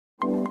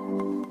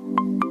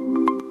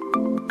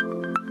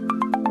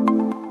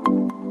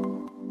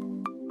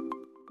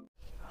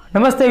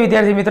નમસ્તે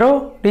વિદ્યાર્થી મિત્રો,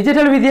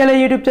 ડિજિટલ વિદ્યાલય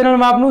યુટ્યુબ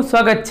ચેનલમાં આપનું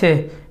સ્વાગત છે।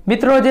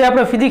 મિત્રો, જે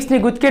આપણે ફિઝિક્સની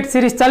ગુજકેટ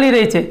સિરીઝ ચાલી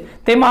રહી છે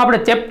તેમાં આપણે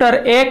ચેપ્ટર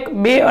 1,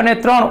 2 અને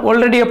 3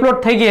 ઓલરેડી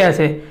અપલોડ થઈ ગયા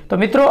છે। તો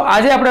મિત્રો,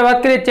 આજે આપણે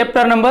વાત કરીએ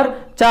ચેપ્ટર નંબર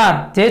 4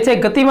 જે છે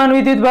ગતિમાન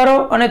વિદ્યુતભારો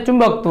અને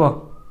ચુંબકત્વ।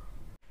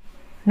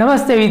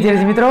 નમસ્તે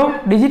વિદ્યાર્થી મિત્રો,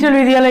 ડિજિટલ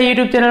વિદ્યાલય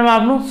યુટ્યુબ ચેનલમાં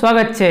આપનું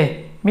સ્વાગત છે।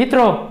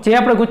 મિત્રો, જે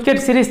આપણે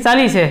ગુજકેટ સિરીઝ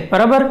ચાલી છે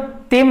બરાબર,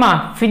 તેમાં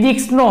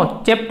ફિઝિક્સનો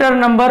ચેપ્ટર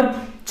નંબર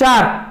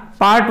 4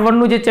 પાર્ટ 1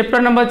 નું જે ચેપ્ટર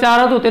નંબર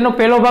 4 હતું તેનો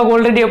પહેલો ભાગ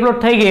ઓલરેડી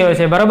અપલોડ થઈ ગયો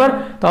છે બરાબર।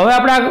 તો હવે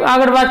આપણે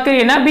આગળ વાત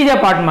કરીએ ના બીજા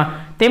પાર્ટમાં।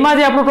 તેમાં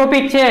જે આપણો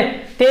ટોપિક છે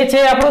તે છે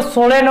આપણો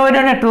સોલેનોઇડ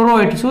અને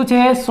ટોરોઇડ। શું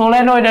છે?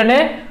 સોલેનોઇડ અને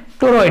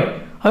ટોરોઇડ।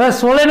 હવે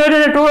સોલેનોઇડ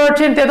અને ટોરોઇડ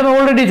છે તે તમે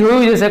ઓલરેડી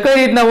જોયું જ હશે। કઈ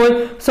રીતના હોય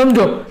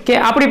સમજો કે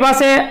આપણી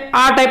પાસે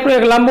આ ટાઈપનો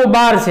એક લાંબો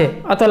બાર છે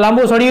અથવા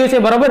લાંબો સળિયો છે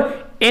બરાબર।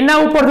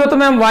 એના ઉપર જો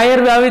તમે આમ વાયર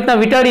આવી રીતના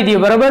વીંટાળી દો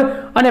બરાબર,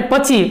 અને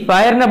પછી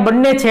વાયરના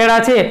બંને છેડા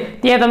છે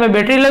ત્યાં તમે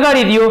બેટરી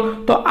લગાડી દો,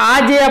 તો આ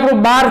જે આપણો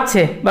બાર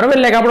છે બરાબર,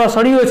 એટલે કે આપણો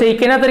સળિયો છે એ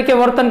કેના તરીકે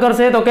વર્તન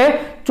કરશે? તો કે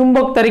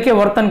ચુંબક તરીકે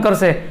વર્તન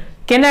કરશે।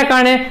 કેના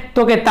કારણે?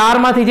 તો કે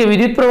તારમાંથી જે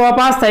વિદ્યુત પ્રવાહ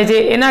પાસ થાય છે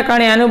એના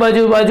કારણે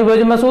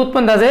આજુબાજુમાં શું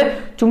ઉત્પન્ન થશે?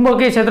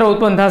 ચુંબકીય ક્ષેત્ર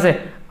ઉત્પન્ન થશે।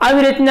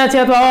 આવી રીતના છે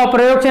અથવા આવા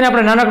પ્રયોગ છે ને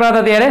આપણે નાનકડા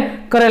હતા ત્યારે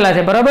કરેલા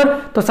છે બરાબર।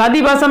 તો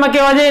સાદી ભાષામાં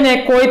કહેવા જઈએ ને,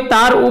 કોઈ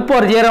તાર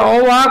ઉપર જ્યારે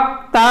અવાહક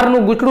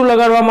તારનું ગૂંચળું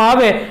લગાડવામાં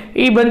આવે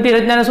એ બનતી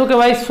રચનાને શું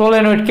કહેવાય?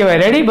 સોલેનોઇડ કહેવાય।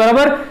 રેડી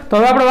બરાબર। તો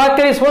હવે આપણે વાત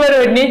કરીએ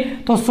સોલેનોઇડની।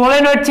 તો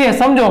સોલેનોઇડ છે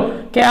સમજો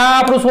કે આ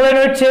આપણું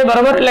સોલેનોઇડ છે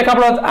બરાબર, એટલે કે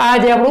આપણો આ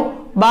જે આપણું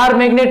બાર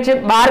મેગ્નેટ છે,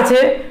 બાર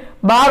છે,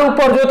 બાર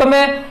ઉપર જો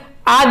તમે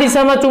આ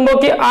દિશામાં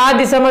ચુંબકીય, આ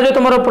દિશામાં જો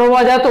તમારો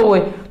પ્રવાહ જતો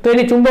હોય તો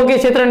એની ચુંબકીય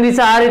ક્ષેત્રની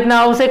દિશા આ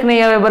રીતના આવશે કે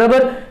નહીં આવે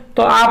બરાબર।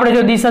 તો આપણે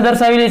જો દિશા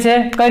દર્શાવેલી છે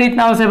કઈ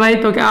રીતના આવશે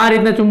ભાઈ? તો કે આ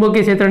રીતના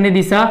ચુંબકીય ક્ષેત્રની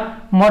દિશા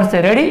મળશે।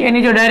 રેડી,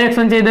 એની જો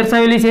ડાયરેક્શન છે એ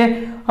દર્શાવેલી છે।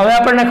 હવે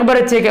આપણને ખબર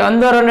જ છે કે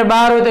અંદર અને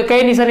બહાર હોય તો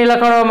કઈ નિશાની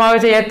લખાડવામાં આવે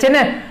છે? યાદ છે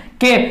ને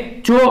કે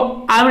જો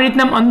આવી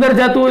રીતના અંદર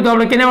જતું હોય તો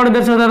આપણે કેના વડે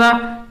દર્શાવતા હતા?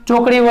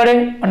 ચોકડી વડે,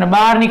 અને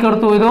બહાર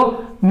નીકળતું હોય તો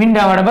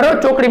મીંડા વડે બરાબર।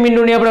 ચોકડી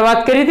મીંડુની આપણે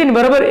વાત કરી હતી ને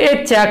બરાબર, એ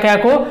જ છે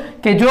આખો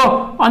કે જો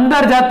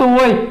અંદર જતું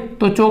હોય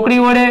તો ચોકડી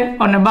વડે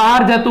અને બહાર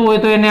જતું હોય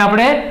તો એને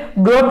આપણે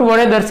ડોટ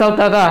વડે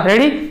દર્શાવતા હતા।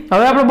 રેડી,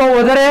 હવે આપણે બહુ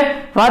વધારે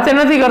વાત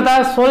નથી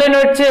કરતા।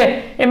 સોલેનોઇડ છે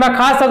એમાં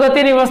ખાસ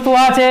અગત્યની વસ્તુ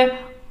આ છે,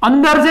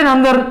 અંદર છે ને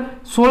અંદર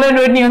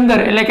સોલેનોઇડની અંદર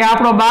એટલે કે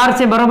આપણો બાર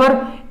છે બરાબર,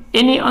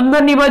 એની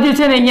અંદરની બાજુ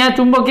છે ને અહીંયા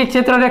ચુંબકીય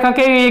ક્ષેત્ર રેખા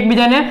કેવી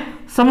એકબીજાને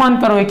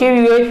સમાંતર હોય।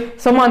 કેવી હોય?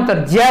 સમાંતર।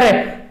 જ્યારે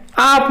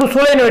આ આપણું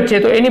સોલેનોઇડ છે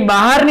તો એની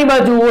બહારની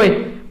બાજુ હોય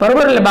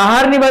બરાબર, એટલે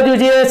બહારની બાજુ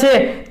જે છે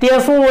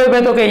ત્યાં શું હોય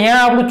ભાઈ? તો કે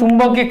અહીંયા આપણું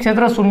ચુંબકીય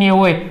ક્ષેત્ર શૂન્ય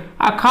હોય।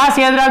 આ ખાસ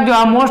યાદ રાખજો,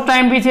 આ મોસ્ટ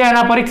ટાઈમ બી છે,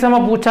 આના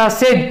પરીક્ષામાં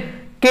પૂછાશે જ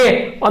કે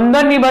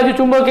અંદરની બાજુ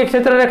ચુંબકીય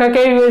ક્ષેત્ર રેખા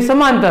કેવી હોય?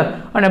 સમાંતર,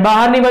 અને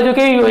બહારની બાજુ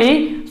કેવી હોય?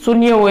 એ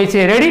શૂન્ય હોય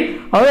છે। રેડી,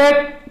 હવે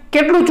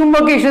કેટલું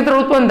ચુંબકીય ક્ષેત્ર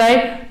ઉત્પન્ન થાય?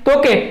 તો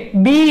કે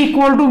B =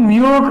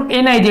 μ0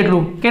 ni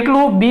જેટલું।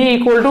 કેટલું? B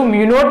 =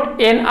 μ0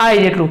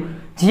 ni જેટલું।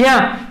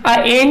 જ્યાં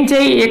આ n છે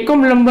એ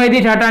એકમ લંબાઈ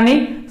દીઠ આંટાની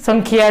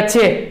સંખ્યા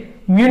છે।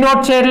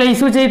 μ0 છે એટલે એ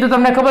શું છે? તો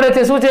તમને ખબર જ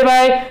છે શું છે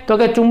ભાઈ? તો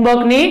કે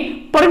ચુંબકની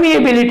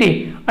પરમિએબિલિટી,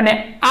 અને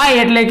I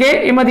એટલે કે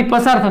એમાંથી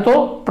પસાર થતો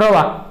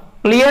પ્રવાહ।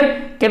 ક્લિયર?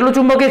 કેટલું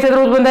ચુંબકીય ક્ષેત્ર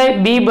ઉત્પન્ન થાય?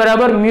 B =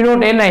 μ0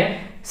 ni।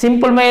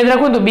 સિમ્પલમાં યાદ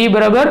રાખો તો B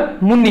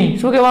 = મુની।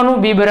 શું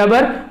કહેવાનું? B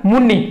 =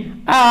 મુની।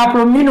 આ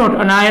આપણો μ0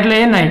 અને આ એટલે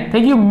ni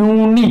થઈ ગયું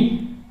મુની।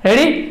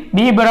 Ready, B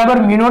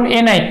 = μ0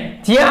 ni।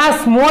 જે આ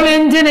સ્મોલ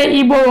n છે ને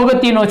એ બહુ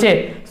અગત્યનો છે।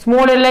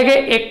 સ્મોલ એટલે કે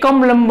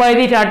એકમ લંબાઈ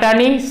દીઠ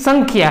આંટાની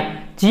સંખ્યા,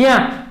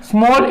 જ્યાં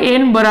સ્મોલ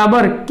n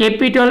બરાબર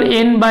કેપિટલ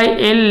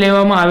N/L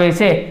લેવામાં આવે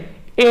છે।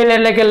 L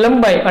એટલે કે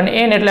લંબાઈ અને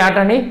n એટલે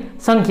આંટાની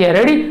સંખ્યા।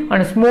 રેડી,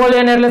 અને સ્મોલ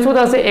n એટલે શું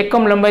થશે?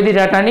 એકમ લંબાઈ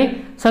દીઠ આંટાની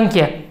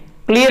સંખ્યા।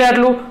 ક્લિયર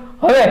આટલું?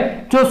 હવે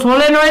જો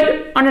સોલેનોઇડ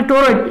અને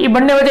ટોરોઇડ એ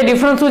બંને વચ્ચે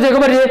ડિફરન્સ શું છે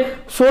ખબર છે?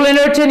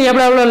 સોલેનોઇડ છે ને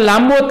આપણે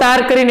લાંબો તાર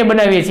કરીને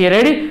બનાવીએ છીએ।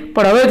 રેડી,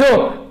 પણ હવે જો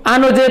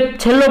આનો જે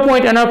છેલ્લો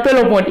પોઈન્ટ અને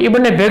પહેલો પોઈન્ટ એ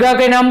બંને ભેગા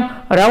કરીને આમ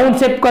રાઉન્ડ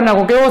શેપ કરી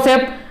નાખો। કેવો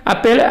શેપ? આ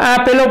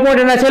પહેલો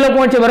પોઈન્ટ અને છેલ્લો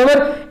પોઈન્ટ છે બરાબર,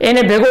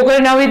 એને ભેગો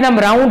કરીને આવી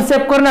રીતના રાઉન્ડ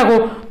શેપ કરી નાખો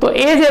તો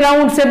એ જે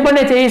રાઉન્ડ શેપ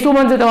બને છે એ શું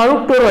બનશે?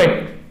 તમારું ટોરોઇડ।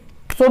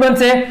 શું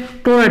બનશે?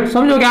 ટોરોઇડ।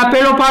 સમજો કે આ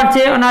પહેલો પાર્ટ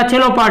છે અને આ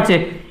છેલ્લો પાર્ટ છે,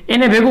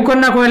 એને ભેગું કરી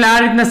નાખો એટલે આ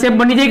રીતના શેપ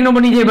બની જાય કે ન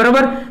બની જાય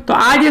બરાબર। તો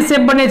આ જે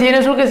શેપ બને છે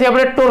એને શું કહેશે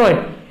આપણે? ટોરોઇડ।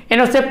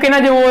 એનો શેપ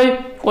કેના જેવો હોય?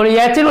 ઓલી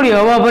યાદ છે ઓલી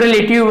હવા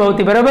ભરેલી ટ્યુબ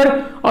આવતી બરાબર,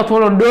 અથવા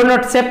ઓલો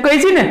ડોનટ શેપ કહી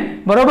છે ને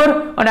બરાબર,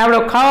 અને આપણે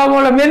ખાવામાં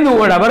ઓલા મેંદુ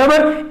વડા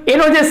બરાબર,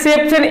 એનો જે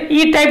શેપ છે ને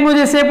એ ટાઈપનો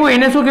જે શેપ હોય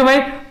એને શું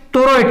કહેવાય?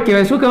 ટોરોઇડ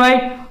કહેવાય। શું કહેવાય?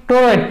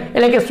 ટોરોઇડ।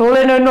 એટલે કે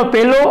સોલેનોઇડનો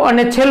પહેલો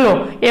અને છેલ્લો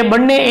એ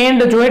બંને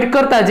એન્ડ જોઈન્ટ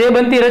કરતા જે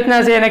બનતી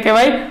રચના છે એને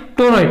કહેવાય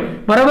ટોરોઇડ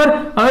બરાબર।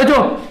 હવે જો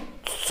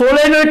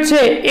સોલેનોઇડ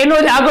છે એનો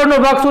જ આગળનો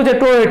ભાગ શું છે?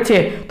 ટોરોઇડ છે।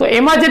 તો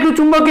એમાં જેટલું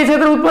ચુંબકીય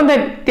ક્ષેત્ર ઉત્પન્ન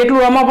થાય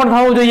તેટલું આમાં પણ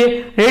થવું જોઈએ।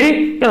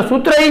 રેડી, તો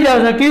સૂત્ર એ જ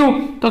આવશે કયું?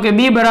 તો કે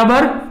B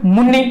 =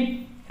 મુની।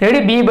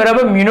 Ready, B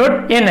 =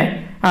 μ0 ni।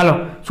 હાલો,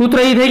 સૂત્ર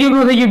એ થઈ ગયું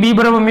કે થઈ ગયું? B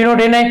 =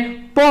 μ0 ni।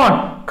 પણ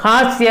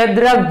ખાસ યાદ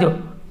રાખજો,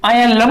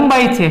 અહીંયા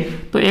લંબાઈ છે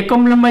તો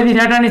એકમ લંબાઈ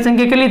દીઠ આંટાની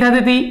સંખ્યા કેટલી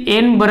થતી હતી?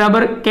 n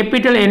 =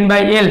 capital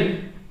N/L।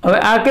 હવે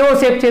આ કેવો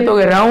શેપ છે? તો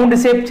કે રાઉન્ડ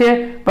શેપ છે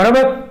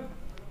બરાબર।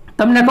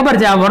 તમને ખબર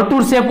છે આ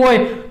વર્તુળ શેપ હોય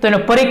તો એનો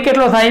પરિઘ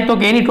કેટલો થાય? તો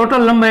કે એની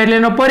ટોટલ લંબાઈ એટલે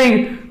એનો પરિઘ,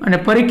 અને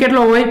પરિઘ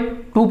કેટલો હોય?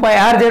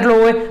 2πr જેટલો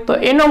હોય તો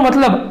એનો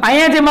મતલબ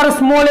અહીંયા જે મારો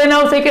સ્મોલ n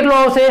આવશે કેટલો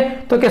આવશે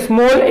તો કે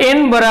સ્મોલ n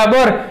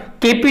બરાબર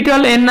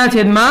કેપિટલ n ના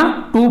છેદમાં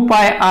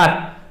 2πr.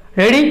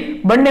 રેડી?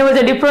 બંને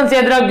વચ્ચે ડિફરન્સ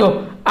યાદ રાખજો.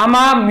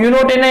 આમાં મ્યુ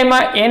નોટ ni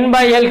માં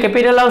n/l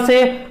કેપિટલ આવશે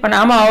અને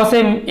આમાં આવશે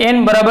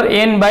n બરાબર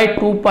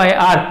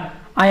n/2πr.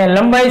 અહીંયા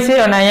લંબાઈ છે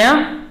અને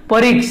અહીંયા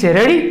પરિઘ છે.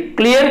 રેડી?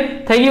 ક્લિયર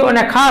થઈ ગયું?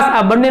 અને ખાસ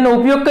આ બંનેનો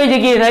ઉપયોગ કઈ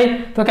જગ્યાએ થાય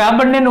તો કે આ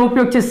બંનેનો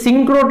ઉપયોગ છે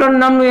સિન્ક્રોટ્રોન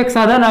નામનું એક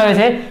સાધન આવે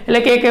છે, એટલે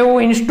કે એક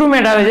એવું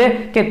ઇન્સ્ટ્રુમેન્ટ આવે છે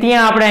કે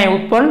ત્યાં આપણે અહીં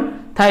ઉત્પન્ન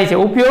થાય છે,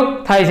 ઉપયોગ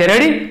થાય છે.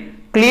 રેડી?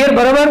 ક્લિયર?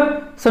 બરાબર?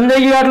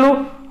 સમજાઈ ગયું આટલું?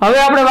 હવે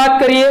આપણે વાત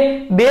કરીએ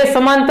બે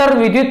સમાંતર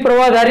વિદ્યુત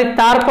પ્રવાહ ધારિત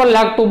તાર પર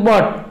લાગતું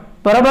બળ.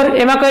 બરાબર?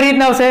 એમાં કઈ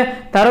રીતના આવશે?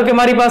 ધારો કે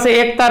મારી પાસે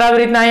એક તાર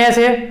આવી રીતના અહીંયા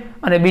છે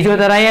અને બીજો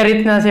તાર અહીંયા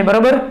રીતના છે.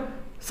 બરાબર?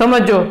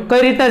 સમજો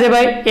કઈ રીતના છે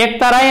ભાઈ? એક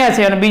તાર અહીંયા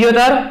છે અને બીજો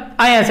તાર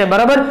અહીંયા છે.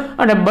 બરાબર?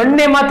 અને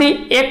બંનેમાંથી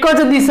એક જ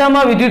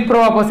દિશામાં વિદ્યુત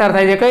પ્રવાહ પસાર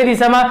થાય છે. કઈ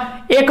દિશામાં?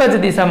 એક જ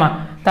દિશામાં.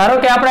 ધારો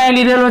કે આપણે અહીં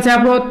લીધેલો છે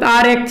આપણો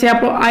તાર એક છે,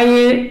 આપણો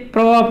IA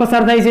પ્રવાહ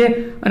પસાર થાય છે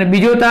અને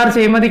બીજો તાર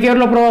છે એમાંથી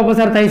કેટલો પ્રવાહ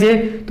પસાર થાય છે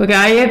તો કે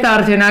IA તાર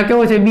છે અને આ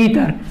કેવો છે? B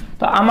તાર.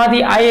 તો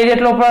આમાંથી IA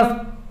જેટલો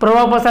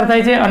પ્રવાહ પસાર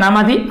થાય છે અને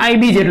આમાંથી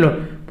IB જેટલો.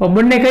 તો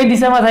બંને કઈ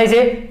દિશામાં થાય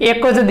છે?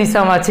 એક જ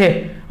દિશામાં છે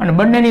અને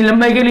બંનેની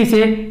લંબાઈ કેટલી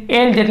છે?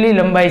 L જેટલી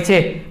લંબાઈ છે.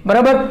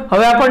 બરાબર?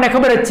 હવે આપણને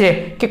ખબર જ છે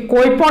કે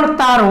કોઈ પણ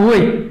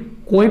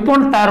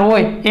તાર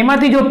હોય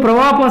એમાંથી જો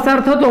પ્રવાહ પસાર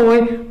થતો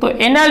હોય તો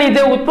એના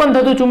લીધે ઉત્પન્ન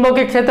થતું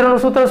ચુંબકીય ક્ષેત્રનું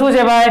સૂત્ર શું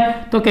છે ભાઈ?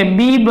 તો કે B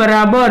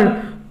બરાબર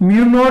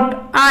mu naught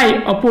I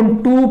upon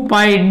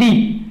 2πd.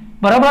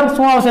 બરાબર?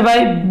 શું આવશે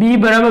ભાઈ? B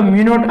બરાબર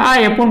mu naught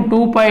I upon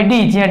 2πd,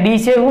 જ્યાં d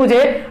છે શું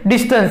છે?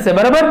 ડિસ્ટન્સ છે.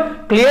 બરાબર?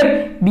 ક્લિયર?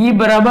 B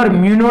બરાબર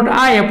mu naught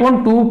I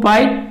upon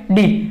 2πd.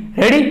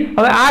 Ready?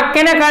 હવે આ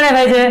કેને કારણે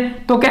થાય છે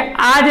તો કે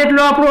આ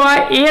જેટલો આપણો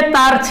આ A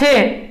તાર છે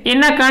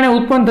એના કારણે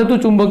ઉત્પન્ન થતું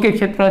ચુંબકીય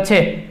ક્ષેત્ર છે.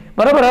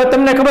 બરાબર? હવે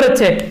તમને ખબર જ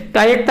છે કે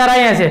આ એક તાર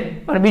અહીંયા છે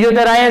અને બીજો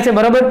તાર અહીંયા છે.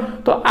 બરાબર?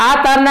 તો આ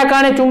તારના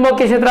કારણે ચુંબકીય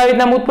ક્ષેત્ર આવી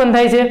રીતના ઉત્પન્ન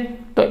થાય છે.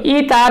 તો એ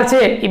તાર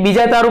છે એ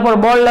બીજા તાર ઉપર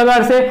બળ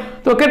લગાડશે.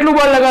 તો કેટલું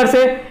બળ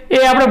લગાડશે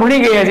એ આપણે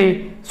ભણી ગયા છીએ.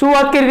 શું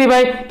વાત કરી હતી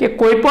ભાઈ? કે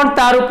કોઈ પણ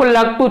તાર ઉપર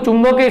લાગતું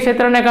ચુંબકીય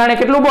ક્ષેત્રને કારણે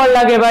કેટલું બળ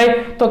લાગે ભાઈ?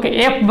 તો કે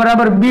F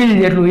બરાબર બિલ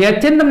જેટલું.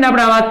 યાદ છે ને તમને?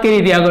 આપણે વાત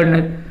કરી હતી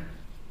આગળના.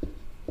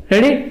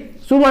 રેડી?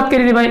 શું વાત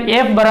કરી હતી ભાઈ?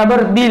 F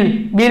બરાબર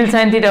બિલ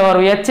સાઇન થીટા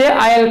વાળું. યાદ છે?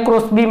 IL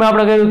ક્રોસ B માં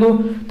આપણે કર્યું હતું.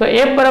 તો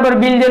F બરાબર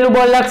બિલ જેટલું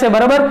બળ લાગશે.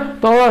 બરાબર?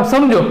 તો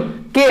સમજો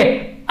કે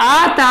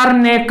આ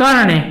તારને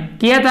કારણે,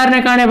 કયા તારને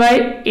કારણે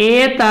ભાઈ?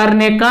 A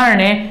તારને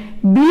કારણે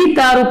B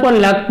તાર ઉપર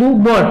લાગતું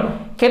બળ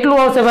કેટલું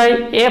આવશે ભાઈ?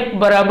 F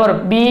બરાબર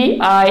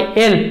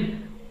BIL.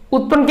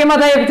 ઉત્પન્ન કેમાં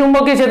થાય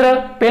ચુંબકીય ક્ષેત્ર?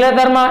 પહેલા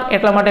તારમાં,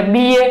 એટલા માટે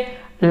BA.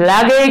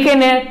 લાગે કે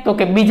ને તો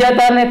કે બીજા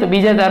તારને, તો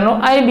બીજા તારનો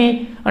IB.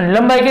 અને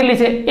લંબાઈ કેટલી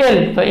છે? L.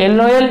 તો L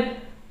નો L.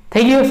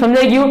 થઈ ગયું?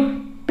 સમજાઈ ગયું?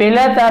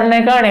 પહેલા તારને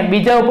કારણે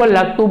બીજા ઉપર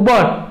લાગતું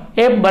બળ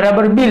F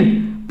બરાબર બિલ.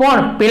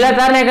 પણ પહેલા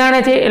તારને કારણે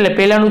છે એટલે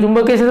પહેલાનું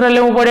ચુંબકીય ક્ષેત્ર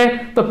લેવું પડે.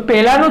 તો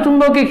પહેલાનું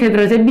ચુંબકીય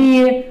ક્ષેત્ર છે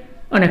BA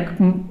અને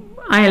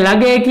અહીંયા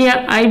લાગે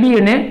ક્યાં? IB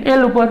અને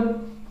L ઉપર.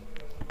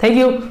 થઈ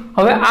ગયું?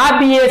 હવે આ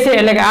BA છે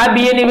એટલે કે આ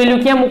BA ની વેલ્યુ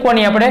ક્યાં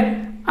મૂકવાની? આપણે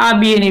આ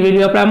BA ની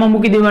વેલ્યુ આપણે આમાં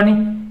મૂકી દેવાની.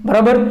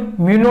 બરાબર?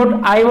 Mu naught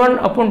I1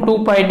 upon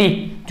 2πd.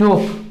 જો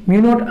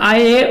mu naught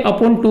IA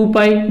upon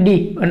 2πd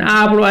અને આ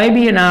આપણો IB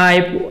અને આ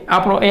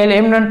આપણો L.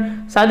 એમને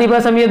સાદી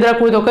ભાષામાં યાદ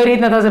રાખવું હોય તો કઈ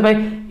રીતના થશે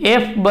ભાઈ?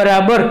 F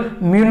બરાબર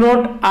mu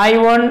naught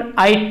I1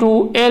 I2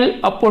 L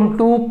upon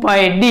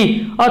 2πd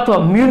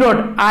અથવા mu naught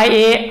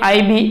IA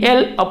IB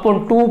L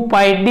upon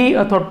 2πd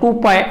અથવા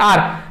 2πr.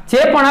 જે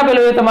પણ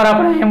આપેલું એ તમારે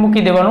આપણે અહીંયા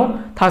મૂકી દેવાનું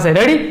થશે.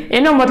 રેડી?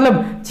 એનો મતલબ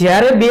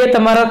જ્યારે બે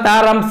તમારા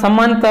તાર આમ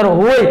સમાંતર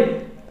હોય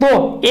તો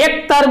એક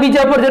તાર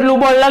બીજા પર જેટલું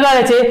બળ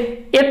લગાડે છે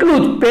એટલું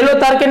જ પેલો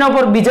તાર કેના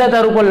ઉપર? બીજા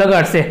તાર ઉપર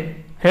લગાડશે.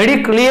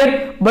 રેડી? ક્લિયર?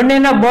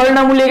 બંનેના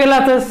બળના મૂલ્ય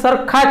કેટલા થશે?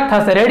 સરખા જ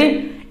થશે. રેડી?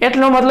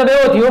 એટલો મતલબ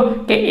એવો થયો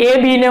કે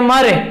AB ને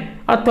મારે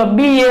અથવા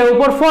BA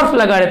ઉપર ફોર્સ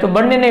લગાડે તો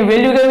બંનેની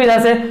વેલ્યુ કેવી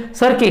થશે?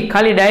 સરખી.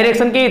 ખાલી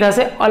ડાયરેક્શન કેવી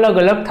થશે? અલગ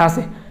અલગ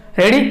થશે.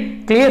 રેડી?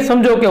 ક્લિયર?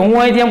 સમજો કે હું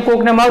અહીંથી આમ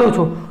કોકને મારું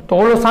છું તો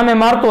ઓલો સામે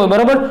મારતો હોય.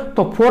 બરાબર?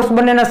 તો ફોર્સ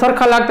બંનેના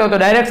સરખા લાગતા હોય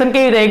તો ડાયરેક્શન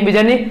કેવી થાય?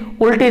 એકબીજાની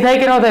ઉલટી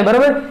થાય કે ન થાય?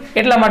 બરાબર?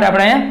 એટલા માટે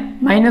આપણે અહીંયા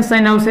માઇનસ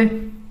સાઇન આવશે.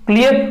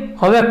 ક્લિયર?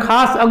 હવે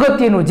ખાસ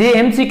અગત્યનું જે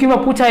MCQ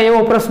માં પૂછાય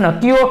એવો પ્રશ્ન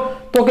કયો?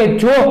 તો કે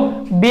જો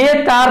બે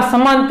તાર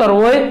સમાંતર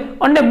હોય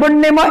અને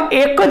બંનેમાં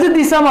એક જ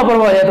દિશામાં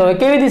પ્રવાહ જતો હોય.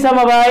 કેવી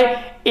દિશામાં ભાઈ?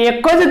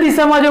 એક જ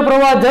દિશામાં જો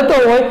પ્રવાહ જતો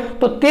હોય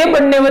તો તે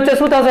બંને વચ્ચે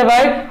શું થશે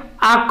ભાઈ?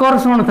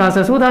 આકર્ષણ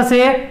થશે. શું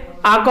થશે?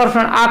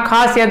 આકર્ષણ. આ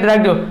ખાસ યાદ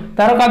રાખજો.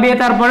 ધારો કે આ બે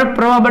તાર પર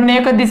પ્રવાહ બંને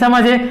એક જ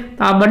દિશામાં છે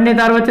તો આ બંને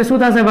તાર વચ્ચે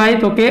શું થશે ભાઈ?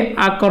 તો કે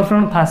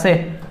આકર્ષણ થશે.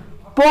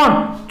 પણ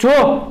જો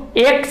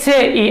એક છે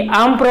એ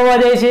આમ પ્રવાહ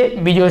જાય છે,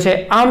 બીજો છે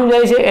આમ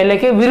જાય છે, એટલે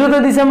કે વિરુદ્ધ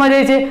દિશામાં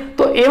જાય છે,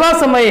 તો એવા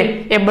સમયે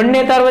એ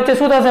બંને તાર વચ્ચે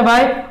શું થશે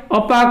ભાઈ?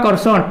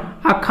 અપાકર્ષણ.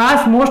 આ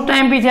ખાસ મોસ્ટ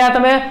MP છે, આ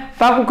તમે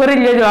પાકું કરી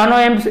જ લેજો. આનો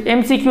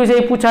MCQ છે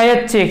એ પૂછાય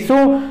જ છે.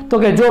 શું? તો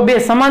કે જો બે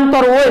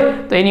સમાંતર હોય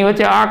તો એની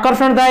વચ્ચે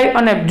આકર્ષણ થાય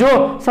અને જો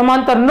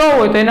સમાંતર ન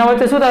હોય તો એના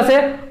વચ્ચે શું થશે?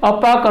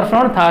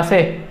 અપાકર્ષણ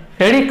થશે.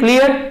 રેડી?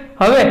 ક્લિયર?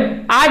 હવે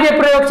આ જે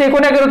પ્રયોગ છે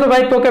કોને કર્યો હતો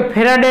ભાઈ? તો કે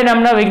ફેરાડે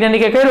નામના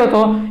વૈજ્ઞાનિકે કર્યો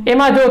હતો.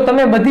 એમાં જો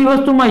તમે બધી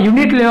વસ્તુમાં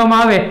યુનિટ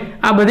લેવામાં આવે,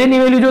 આ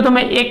બધીની વેલ્યુ જો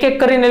તમે એક એક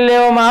કરીને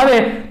લેવામાં આવે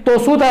તો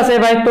શું થશે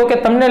ભાઈ? તો કે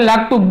તમને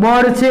લાગતું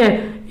બળ છે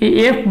એ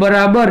F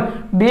બરાબર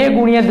 2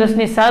 ×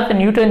 10⁷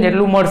 ન્યૂટન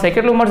જેટલું મળશે.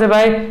 કેટલું મળશે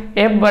ભાઈ?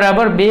 F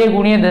બરાબર 2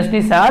 ×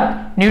 10⁷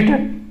 ન્યૂટન.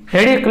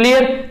 રેડી?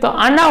 ક્લિયર? તો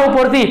આના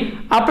ઉપરથી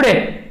આપણે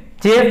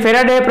જે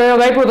ફેરાડે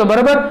પ્રયોગ આપ્યો હતો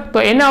બરાબર, તો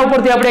એના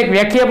ઉપરથી આપણે એક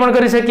વ્યાખ્યા પણ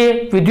કરી શકીએ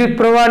વિદ્યુત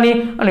પ્રવાહની,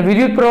 અને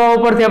વિદ્યુત પ્રવાહ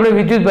ઉપરથી આપણે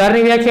વિદ્યુત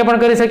ભારની વ્યાખ્યા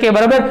પણ કરી શકીએ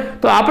બરાબર.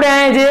 તો આપણે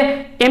અહીંયા જે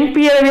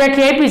એમ્પિયર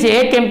વ્યાખ્યા આપી છે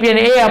 1 એમ્પિયર,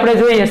 એ આપણે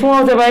જોઈએ. શું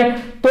આવશે ભાઈ?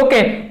 તો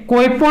કે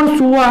કોઈ પણ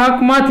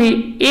સુવાહકમાંથી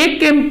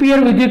 1 એમ્પિયર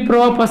વિદ્યુત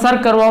પ્રવાહ પસાર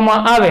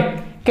કરવામાં આવે.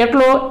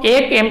 કેટલો?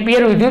 1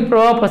 એમ્પિયર વિદ્યુત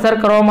પ્રવાહ પસાર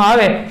કરવામાં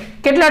આવે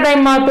કેટલા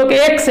ટાઈમમાં? તો કે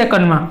 1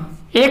 સેકન્ડમાં.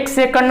 1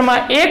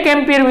 સેકન્ડમાં 1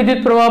 એમ્પિયર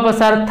વિદ્યુત પ્રવાહ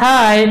પસાર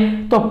થાય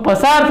તો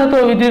પસાર થતો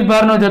વિદ્યુત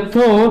ભારનો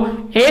જથ્થો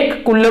 1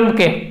 કુલમ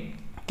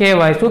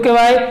કહેવાય. શું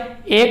કહેવાય?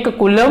 1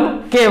 કુલમ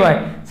કહેવાય.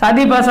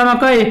 સાદી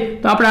ભાષામાં કહી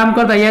તો આપણે આમ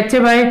કરતા યાદ છે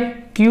ભાઈ,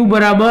 Q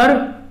બરાબર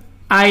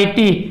IT.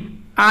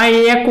 I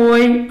 1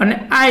 હોય અને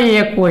I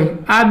 1 હોય,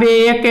 આ બે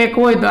 1 1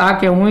 હોય તો આ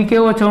કે હું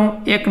કેવો છું?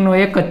 1 નો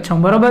 1 જ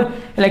છું બરાબર.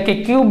 એટલે કે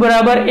Q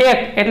બરાબર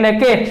 1 એટલે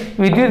કે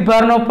વિદ્યુત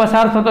ભારનો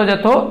પસાર થતો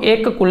જથ્થો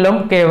 1 કુલમ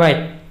કહેવાય.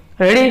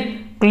 રેડી?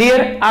 ક્લિયર?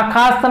 આ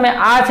ખાસ તમે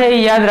આ છે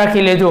એ યાદ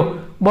રાખી લેજો,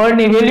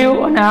 બળની વેલ્યુ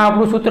અને આ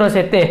આપણું સૂત્ર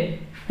છે તે.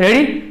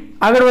 રેડી?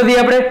 આગળ વધીએ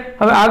આપણે.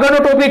 હવે આગળનો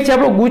ટોપિક છે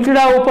આપણો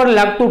ગુચડા ઉપર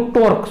લાગતું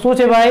ટોર્ક. શું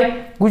છે ભાઈ?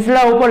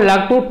 ગુચડા ઉપર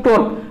લાગતું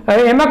ટોર્ક.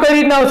 હવે એમાં કઈ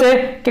રીતના આવશે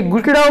કે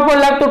ગુચડા ઉપર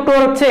લાગતું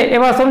ટોર્ક છે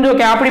એમાં સમજો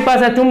કે આપણી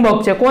પાસે ચુંબક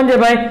છે. કોણ છે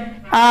ભાઈ?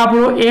 આ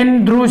આપણો N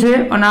ધ્રુવ છે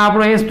અને આ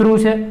આપણો S ધ્રુવ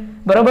છે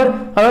બરાબર.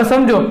 હવે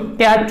સમજો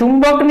કે આ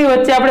ચુંબકની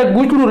વચ્ચે આપણે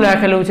ગુચડું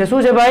રાખેલું છે.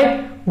 શું છે ભાઈ?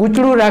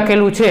 ગુચડું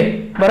રાખેલું છે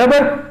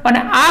બરાબર. અને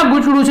આ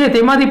ગુચડું છે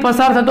તેમાંથી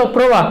પસાર થતો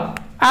પ્રવાહ,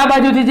 આ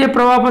બાજુથી જે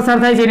પ્રવાહ પસાર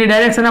થાય છે એની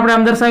ડાયરેક્શન આપણે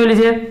આમ દર્શાવેલી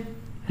છે.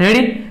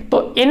 રેડી? તો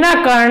એના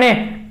કારણે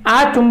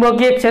આ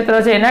ચુંબકીય ક્ષેત્ર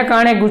છે એના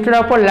કારણે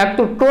ગુચડા પર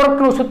લાગતું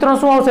ટોર્કનું સૂત્ર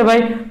શું આવશે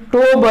ભાઈ?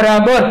 ટો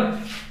બરાબર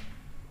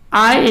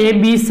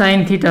IAB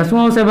sin θ. શું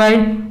આવશે ભાઈ?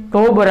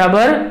 ટો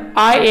બરાબર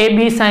IAB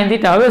sin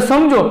θ. હવે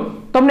સમજો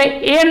તમને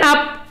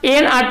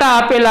n આટા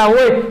આપેલા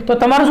હોય તો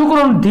તમારે શું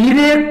કરવાનું?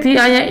 ધીરેથી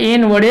અહીંયા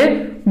n વડે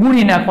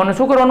ગુણી નાખવાનું.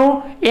 શું કરવાનું?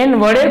 n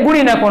વડે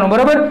ગુણી નાખવાનું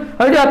બરાબર.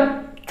 હવે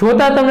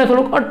જોતા તમને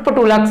થોડુંક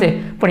અટપટું લાગશે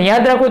પણ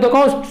યાદ રાખો તો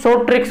કહું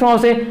શોર્ટ ટ્રિક શું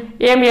આવશે?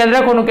 એમ યાદ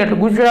રાખવાનું કે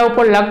ગુચડા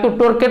ઉપર લાગતું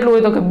ટોર્ક કેટલું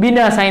હોય? તો કે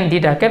બીના sin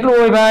θ. કેટલું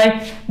હોય ભાઈ?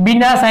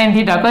 બીના sin θ.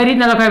 કઈ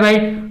રીતના લખાય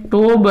ભાઈ?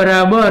 ટો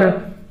બરાબર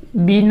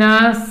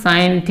બીના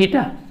sin θ.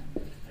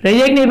 રહી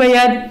જાય કે નહીં ભાઈ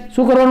યાદ?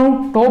 શું કરવાનું?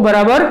 ટો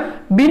બરાબર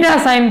બીના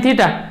sin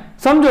θ.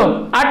 સમજો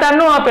આટા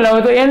ન આપેલા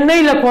હોય તો n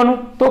નહીં લખવાનું,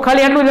 તો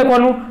ખાલી આટલું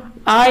લખવાનું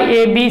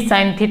IAB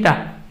sin θ.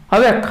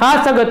 હવે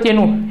ખાસ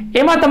અગત્યનું,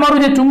 એમાં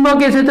તમારું જે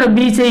ચુંબકીય ક્ષેત્ર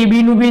B છે એ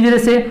B નું B જ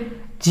રહેશે.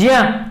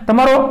 જ્યાં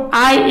તમારો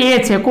IA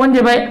છે, કોણ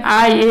છે ભાઈ?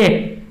 IA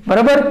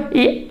બરાબર.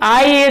 એ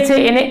IA છે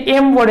એને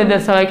M વડે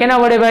દર્શાવાય. કેના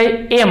વડે ભાઈ?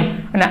 M.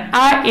 અને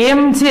આ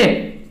M છે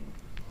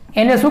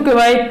એને શું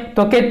કહેવાય?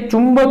 તો કે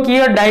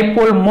ચુંબકીય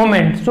ડાયપોલ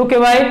મોમેન્ટ. શું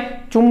કહેવાય?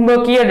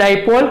 ચુંબકીય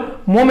ડાયપોલ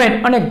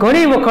મોમેન્ટ. અને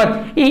ઘણી વખત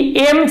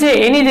એ M છે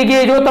એની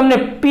જગ્યાએ જો તમને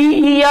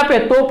PE આપે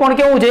તો પણ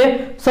કેવું છે?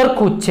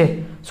 સરખું જ છે.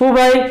 શું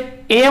ભાઈ?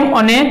 M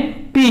અને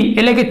P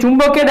એટલે કે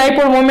ચુંબકીય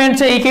ડાયપોલ મોમેન્ટ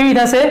છે એ કેવી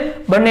થશે?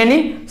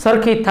 બંનેની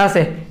સરખી જ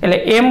થશે. એટલે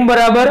M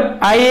બરાબર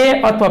IA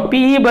અથવા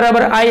PE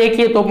બરાબર IA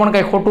કહીએ તો પણ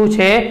કઈ ખોટું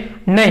છે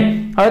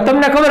નહીં. હવે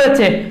તમને ખબર જ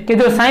છે કે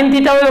જો sin θ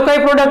હોય તો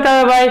કઈ પ્રોડક્ટ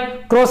આવે ભાઈ?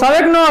 ક્રોસ આવે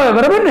કે ન આવે?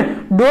 બરાબર ને?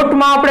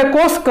 ડોટમાં આપણે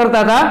કોસ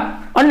કરતા હતા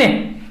અને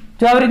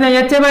જો આવી રીતના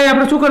યાદ છે ભાઈ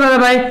આપણે શું કરતા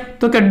હતા ભાઈ?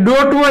 તો કે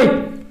ડોટ હોય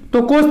તો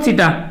cos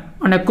θ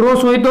અને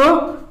ક્રોસ હોય તો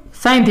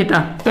sin θ.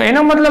 તો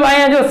એનો મતલબ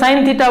અહીંયા જો sin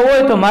θ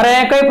હોય તો મારે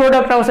અહીંયા કઈ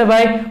પ્રોડક્ટ આવશે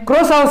ભાઈ?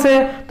 ક્રોસ આવશે.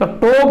 તો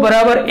ટો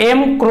બરાબર M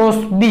ક્રોસ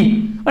B.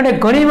 અને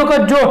ઘણી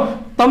વખત જો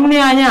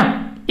તમને અહીંયા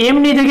M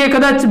ની જગ્યાએ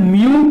કદાચ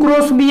મ્યુ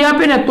ક્રોસ B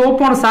આપે ને તો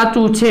પણ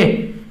સાચું છે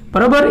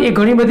બરાબર. એ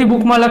ઘણી બધી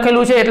બુકમાં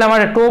લખેલું છે એટલા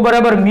માટે ટો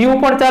બરાબર મ્યુ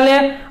પણ ચાલે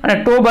અને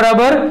ટો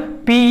બરાબર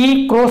PE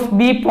ક્રોસ B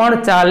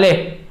પણ ચાલે.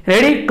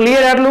 રેડી?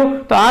 ક્લિયર આટલું?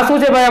 તો આ શું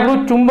છે ભાઈ?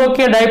 આપણું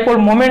ચુંબકીય ડાયપોલ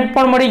મોમેન્ટ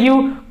પણ મળી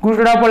ગયું,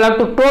 ગુચડા પર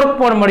લાગતું ટોર્ક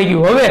પણ મળી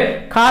ગયું. હવે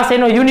ખાસ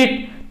એનો યુનિટ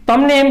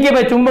તમને એમ કે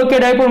ભાઈ ચુંબકીય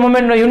ડાયપોલ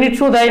મોમેન્ટનો યુનિટ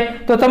શું થાય?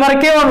 તો તમારે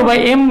કહેવાનું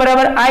ભાઈ M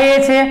બરાબર IA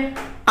છે.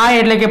 I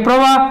એટલે કે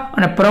પ્રવાહ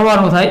અને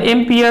પ્રવાહનું થાય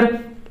એમ્પિયર.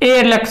 A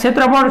એટલે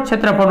ક્ષેત્રફળ,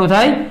 ક્ષેત્રફળનું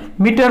થાય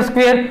મીટર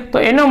સ્ક્વેર. તો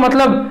એનો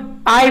મતલબ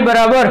I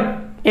બરાબર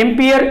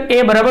એમ્પિયર,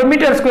 A બરાબર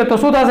મીટર સ્ક્વેર. તો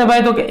શું થશે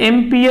ભાઈ? તો કે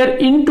એમ્પિયર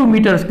ઇન્ટુ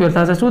મીટર સ્ક્વેર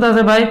થશે. શું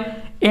થશે ભાઈ?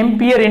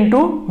 Ampere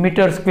into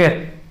metre square.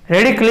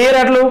 Ready? Clear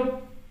આટલું?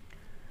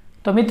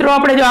 તો મિત્રો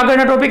આપણે જો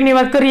આગળના ટોપિકની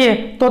વાત કરીએ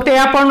તો તે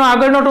આપણનો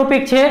આગળનો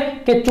ટોપિક છે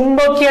કે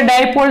ચુંબકીય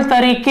ડાયપોલ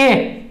તરીકે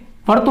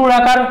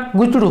વર્તુળાકાર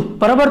ગુચડું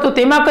બરાબર. તો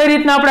તેમાં કઈ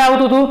રીતના આપણે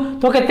આવતું હતું?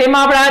 તો કે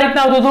તેમાં આપણે આ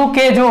રીતના આવતું હતું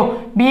કે જો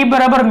B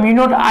બરાબર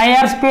μ0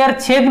 IR²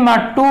 છેદમાં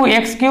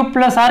 2x³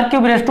 + r³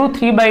 /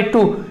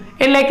 3/2.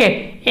 એટલે કે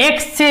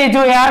x છે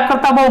જો એ r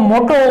કરતા બહુ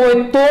મોટો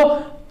હોય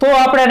તો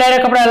આપણે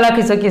ડાયરેક્ટ આપણે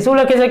લખી શકીએ. શું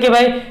લખી શકીએ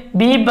ભાઈ?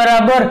 B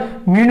બરાબર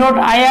μ0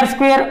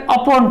 IR²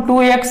 /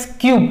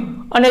 2x³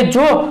 અને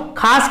જો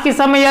ખાસ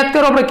કિસ્સામાં યાદ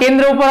કરો આપણે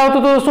કેન્દ્ર ઉપર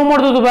આવતું તો શું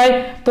મળતું હતું ભાઈ,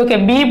 તો કે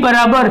b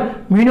બરાબર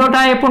mu naught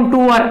I upon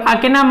 2r. આ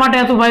કેના માટે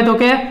હતું ભાઈ, તો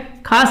કે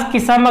ખાસ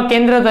કિસ્સામાં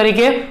કેન્દ્ર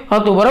તરીકે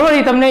હતું, બરાબર.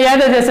 એ તમને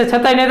યાદ જ હશે,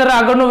 છતાંય નહીતર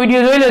આગળનો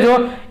વિડીયો જોઈ લેજો,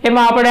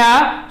 એમાં આપણે આ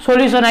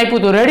સોલ્યુશન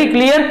આપ્યું હતું. Ready,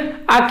 clear.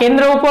 આ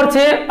કેન્દ્ર ઉપર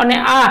છે અને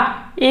આ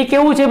એ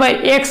કેવું છે ભાઈ,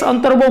 x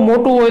અંતર બહુ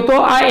મોટું હોય તો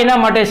આ એના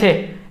માટે છે.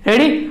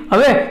 રેડી.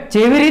 હવે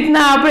જેવી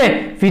રીતના આપણે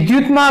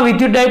વિદ્યુતમાં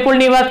વિદ્યુત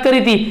ડાયપોલની વાત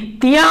કરી હતી,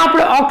 ત્યાં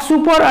આપણે અક્ષ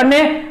ઉપર અને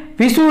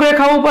વિષુવવૃત્ત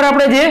રેખા ઉપર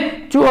આપણે જે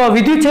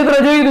વિદ્યુત ક્ષેત્ર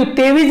જોયું હતું,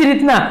 તેવી જ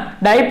રીતના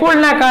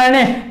ડાયપોલના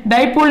કારણે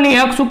ડાયપોલની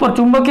અક્ષ ઉપર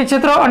ચુંબકીય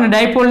ક્ષેત્ર અને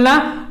ડાયપોલના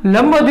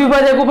લંબ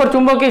દ્વિભાજક ઉપર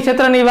ચુંબકીય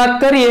ક્ષેત્રની વાત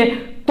કરીએ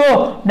તો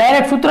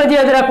ડાયરેક્ટ સૂત્ર જ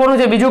યાદ રાખવાનું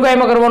છે, બીજું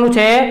કાંઈ કરવાનું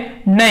છે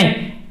નહીં.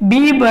 b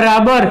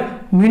બરાબર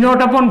મ્યુ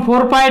નોટ અપોન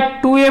 4 પાઈ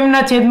 2m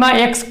ના છેદમાં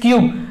x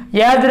ક્યુબ.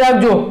 યાદ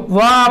રાખજો,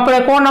 વાહ આપણે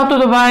કોણ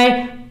આવતું તો ભાઈ,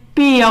 p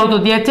આવતો.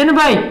 ત્યાં છે ને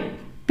ભાઈ,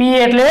 p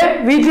એટલે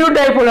વિદ્યુત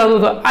ડાયપોલ આવતું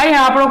હતો.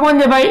 અહીંયા આપણો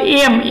કોણ છે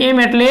ભાઈ, m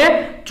એટલે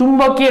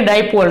ચુંબકીય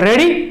ડાયપોલ.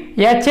 રેડી,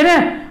 યાદ છે ને,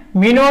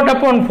 મ્યુ નોટ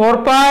અપોન 4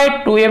 પાઈ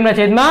 2m ના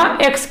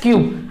છેદમાં x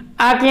ક્યુબ.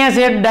 આ ક્યાં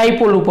છે,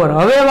 ડાયપોલ ઉપર.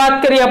 હવે વાત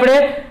કરીએ આપણે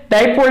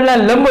ડાયપોલના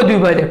લંબ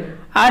દ્વિભાજક.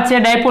 આ છે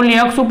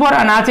ડાયપોલની અક્ષ ઉપર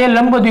અને આ છે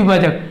લંબ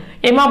દ્વિભાજક.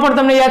 એમાં પણ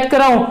તમને યાદ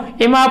કરાવું,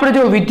 એમાં આપણે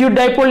જો વિદ્યુત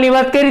ડાયપોલની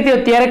વાત કરી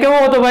હતી ત્યારે કેવો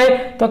હતો ભાઈ,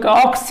 તો કે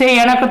અક્ષ છે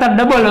એના કરતા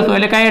ડબલ હતો,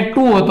 એટલે કે અહીંયા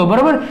 2 હતો,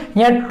 બરાબર.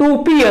 અહીંયા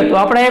 2p હતો,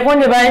 આપણે અહીંયા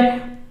કોણ છે ભાઈ,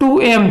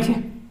 2m છે.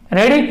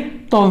 રેડી.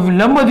 તો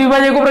લંબ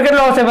દ્વિભાજક ઉપર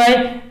કેટલો હશે ભાઈ,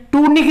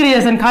 2 નીકળી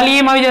જશે,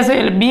 ખાલી m આવી જશે,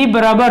 એટલે b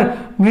બરાબર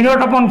મ્યુ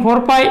નોટ અપોન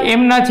 4 પાઈ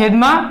m ના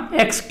છેદમાં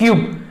x ક્યુબ.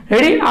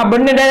 રેડી. આ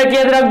બંને ડાયરેક્ટ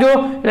યાદ રાખજો,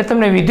 એટલે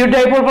તમને વિદ્યુત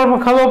ડાયપોલ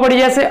પણ ખબર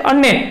પડી જશે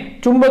અને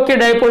ચુંબકીય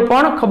ડાયપોલ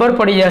પણ ખબર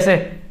પડી જશે.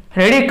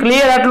 Ready,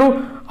 clear. આટલું.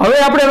 હવે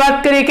આપણે વાત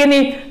કરીએ કે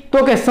નહીં,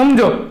 તો કે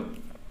સમજો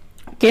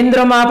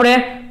કેન્દ્રમાં આપણે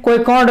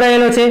કોઈ કણ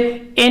રહેલો છે,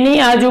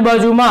 એની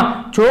આજુબાજુમાં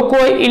જો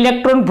કોઈ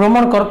ઇલેક્ટ્રોન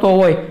ભ્રમણ કરતો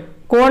હોય,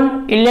 કોણ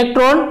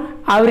ઇલેક્ટ્રોન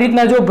આવી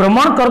રીતના જો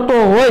ભ્રમણ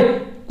કરતો હોય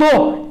તો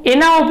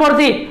એના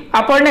ઉપરથી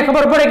આપણને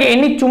ખબર પડે કે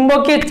એની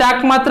ચુંબકીય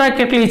ચાક માત્રા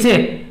કેટલી છે,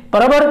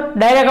 બરાબર.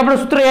 ડાયરેક્ટ આપણે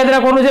સૂત્ર યાદ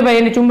રાખવાનું છે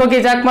ભાઈ, એની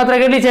ચુંબકીય ચાક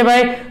માત્રા કેટલી છે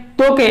ભાઈ,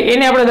 તો કે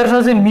એને આપણે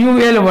દર્શાવશે મ્યુ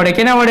એલ વડે.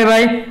 કેના વડે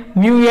ભાઈ,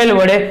 મ્યુ એલ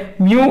વડે.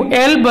 મ્યુ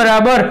એલ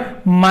બરાબર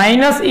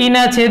 -e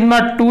ના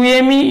છેદમાં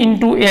 2me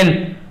ઇન્ટુ એલ.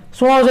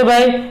 શું આવશે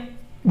ભાઈ,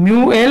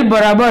 મ્યુ એલ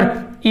બરાબર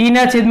e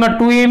ના છેદમાં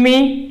 2me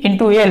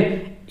ઇન્ટુ એલ.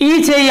 e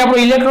છે એ આપણો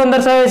ઇલેક્ટ્રોન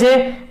દર્શાવે છે,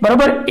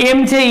 બરાબર.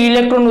 m છે એ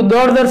ઇલેક્ટ્રોનનું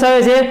દળ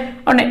દર્શાવે છે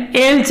અને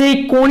l છે એ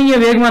કોણીય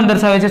વેગમાન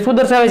દર્શાવે છે. શું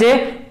દર્શાવે છે,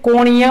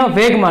 કોણીય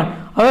વેગમાન.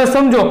 હવે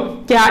સમજો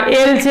કે આ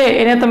l છે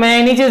એને તમે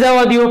અહીં નીચે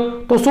જવા દો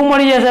તો શું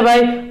મળી જશે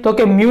ભાઈ, તો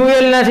કે મ્યુ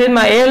એલ ના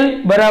છેદમાં l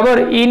બરાબર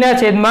e ના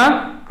છેદમાં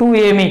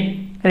 2me.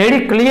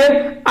 Ready, clear.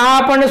 આ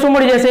આપણને શું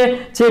મળી જશે,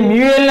 જે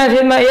મ્યુ એલ ના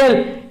છેદમાં l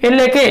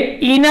એટલે કે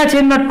e ના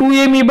છેદમાં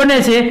 2me બને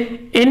છે,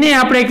 એને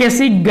આપણે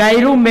કહેશી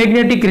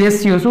ગાયરોમેગ્નેટિક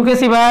રેશિયો. શું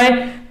કહેશી ભાઈ,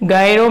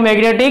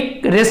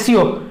 ગાયરોમેગ્નેટિક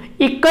રેશિયો.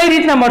 એ કઈ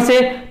રીતના મળશે,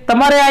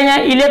 તમારે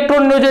અહીંયા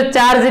ઇલેક્ટ્રોનનો જે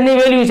ચાર્જની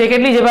વેલ્યુ છે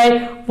કેટલી છે ભાઈ,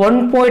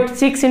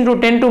 1.6 ×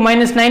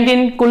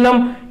 10⁻19 કુલમ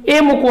એ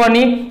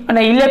મૂકવાની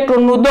અને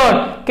ઇલેક્ટ્રોનનું દળ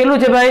કેટલું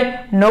છે ભાઈ,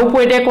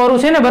 9.1 વાળું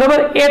છે ને, બરાબર.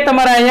 એ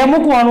તમારે અહીંયા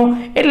મૂકવાનું,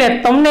 એટલે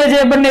તમને જે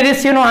બંને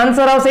રેશિયોનો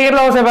આન્સર આવશે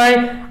કેટલો આવશે ભાઈ,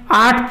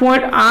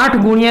 8.8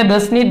 ×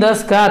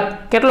 10⁻10.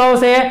 કેટલો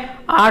આવશે,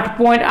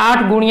 8.8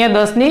 ×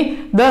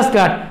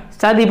 10⁻10.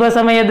 સાદી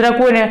ભાષામાં યાદ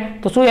રાખવું હોય ને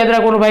તો શું યાદ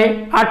રાખવાનું ભાઈ,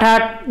 8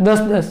 8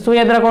 10 10. શું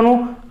યાદ રાખવાનું,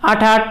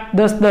 8 8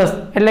 10 10,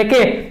 એટલે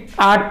કે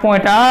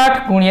 8.8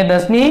 ×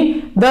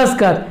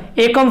 10⁻10.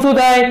 એકમ શું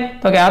થાય,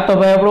 તો કે આ તો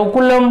ભાઈ આપણો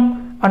કુલમ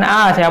અને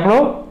આ છે આપણો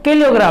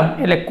કિલોગ્રામ,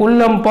 એટલે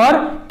કુલમ પર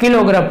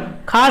કિલોગ્રામ.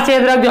 ખાસ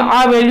યાદ રાખજો,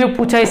 આ વેલ્યુ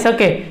પૂછાઈ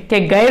શકે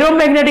કે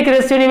ગાયરોમેગ્નેટિક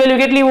રેશિયોની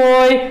વેલ્યુ કેટલી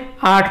હોય,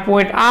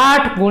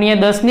 8.8 ×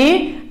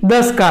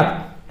 10⁻10.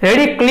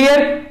 Ready, clear.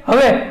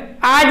 હવે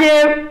આ જે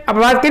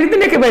આપણે વાત કરી હતી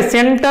ને કે ભાઈ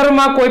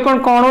સેન્ટરમાં કોઈ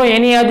પણ કણ હોય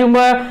એની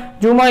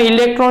આજુબાજુમાં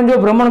ઇલેક્ટ્રોન જો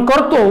ભ્રમણ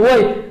કરતો હોય,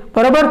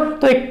 બરાબર,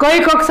 તો એ કઈ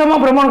કક્ષામાં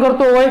ભ્રમણ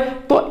કરતો હોય,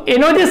 તો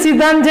એનો જે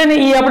સિદ્ધાંત છે ને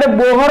એ આપણે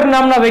બોહર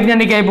નામના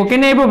વૈજ્ઞાનિકે આપ્યો.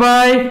 કેને આપ્યો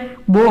ભાઈ,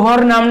 બોહર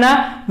નામના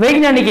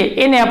વૈજ્ઞાનિકે.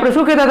 એને આપણે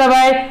શું કહેતા હતા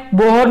ભાઈ,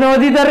 બોહરનો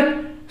અધિતર્ક.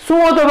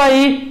 શું હતો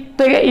ભાઈ,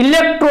 તો કે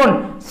ઇલેક્ટ્રોન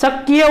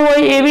શક્ય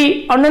હોય એવી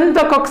અનંત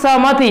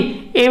કક્ષામાંથી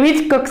એવી જ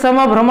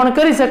કક્ષામાં ભ્રમણ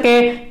કરી શકે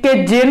કે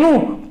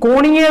જેનું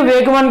કોણીય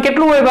વેગમાન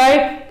કેટલું હોય ભાઈ,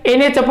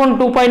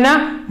 nh/2π ના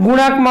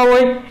ગુણાંકમાં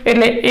હોય.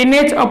 એટલે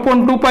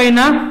nh/2π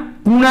ના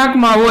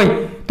ગુણાંકમાં હોય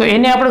તો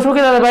એને આપણે શું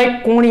કહેતા હતા ભાઈ,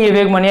 કોણીય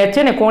વેગમાન. યાદ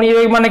છે ને, કોણીય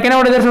વેગમાનને કેના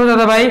વડે દર્શાવતા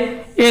હતા ભાઈ,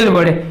 l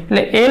વડે.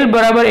 એટલે l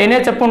બરાબર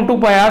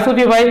nh/2π. આ શું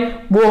થયું ભાઈ,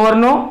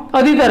 બોહરનો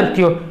અધિતર્ક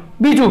થયો.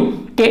 બીજું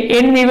કે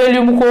n ની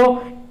વેલ્યુ મૂકો,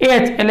 h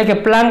એટલે કે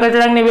પ્લાન્ક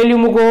અચળાંકની વેલ્યુ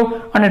મૂકો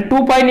અને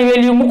 2π ની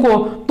વેલ્યુ મૂકો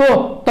તો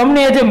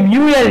તમને જે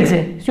મ્યુ એલ છે,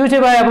 શું છે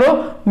ભાઈ આપણો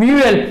મ્યુ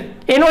એલ,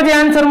 એનો જે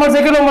આન્સર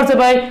મળશે કેટલો મળશે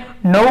ભાઈ,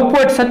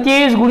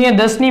 9.27 ×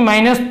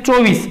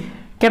 10⁻24.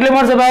 કેટલે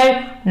મળશે ભાઈ,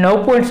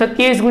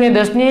 9.27 ×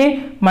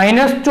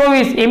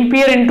 10⁻24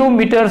 ampere into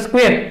metre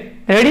square.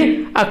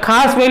 Ready? આ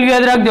ખાસ વેલ્યુ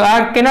યાદ રાખજો. આ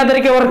કેના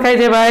તરીકે વર્ક થાય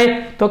છે ભાઈ?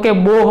 તો કે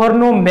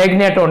બોહરનો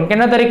મેગ્નેટોન.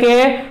 કેના તરીકે?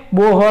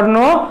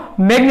 બોહરનો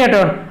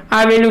મેગ્નેટોન.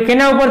 આ વેલ્યુ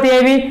કેના ઉપરથી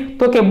આવી?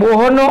 તો કે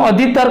બોહરનો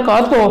અધિતર્ક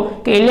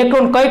હતો કે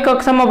ઇલેક્ટ્રોન કઈ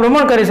કક્ષામાં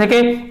ભ્રમણ કરી શકે,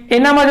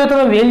 એનામાં જો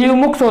તમે વેલ્યુ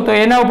મૂકશો તો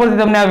એના ઉપરથી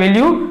તમને આ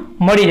વેલ્યુ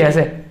મળી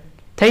જશે.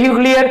 થઈ ગયું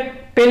ક્લિયર?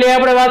 પહેલે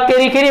આપણે વાત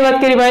કરી, કેની વાત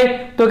કરી ભાઈ?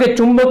 તો કે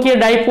ચુંબકીય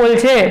ડાયપોલ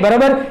છે,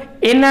 બરાબર,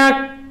 એના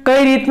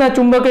કઈ રીતના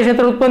ચુંબકીય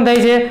ક્ષેત્ર ઉત્પન્ન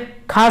થાય છે,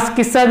 ખાસ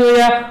કિસ્સા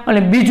જોયા.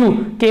 અને બીજું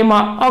કે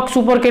એમાં અક્ષ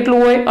ઉપર કેટલું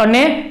હોય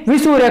અને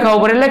વિષુવૃત્ત રેખા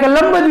ઉપર એટલે કે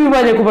લંબ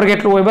દ્વિભાજક ઉપર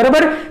કેટલું હોય,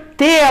 બરાબર,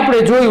 તે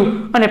આપણે જોયું.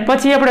 અને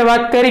પછી આપણે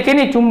વાત કરી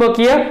કેની?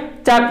 ચુંબકીય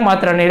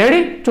ચાકમાત્રાની.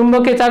 રેડી?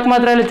 ચુંબકીય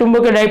ચાકમાત્રા એટલે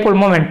ચુંબકીય ડાયપોલ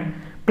મોમેન્ટ.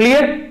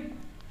 ક્લિયર?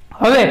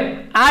 હવે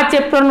આ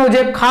ચેપ્ટરનો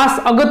જે ખાસ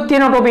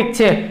અગત્યનો ટોપિક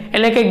છે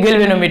એટલે કે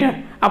ગેલ્વેનોમીટર,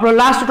 આપણો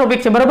લાસ્ટ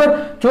ટોપિક છે, બરાબર.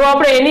 જો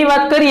આપણે એની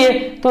વાત કરીએ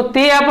તો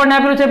તે આપણને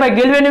આપેલું છે ભાઈ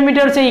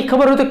ગેલ્વેનોમીટર છે એ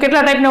ખબર હોય તો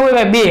કેટલા ટાઈપના હોય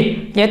ભાઈ?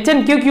 બે. એચ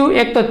એન ક્યુ ક્યુ,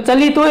 એક તો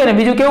ચલિત હોય અને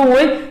બીજું કેવું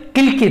હોય?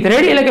 કિલકિત.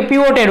 રેડી? એટલે કે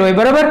પિવોટેડ હોય,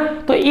 બરાબર.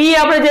 તો એ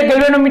આપણે જે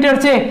ગેલ્વેનોમીટર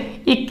છે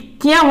એ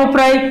ક્યાં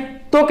વપરાય?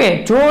 તો કે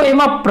જો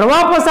એમાં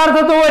પ્રવાહ પસાર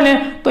થતો હોય ને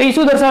તો એ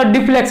શું દર્શાવે?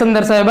 ડિફ્લેક્શન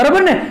દર્શાવે,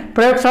 બરાબર ને?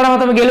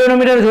 પ્રયોગશાળામાં તમે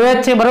ગેલ્વેનોમીટર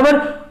જોયા જ છે, બરાબર.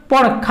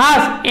 પણ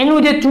ખાસ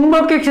એનું જે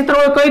ચુંબકીય ક્ષેત્ર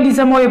હોય કઈ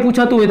દિશામાં હોય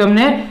પૂછાતું હોય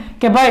તમને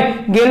કે ભાઈ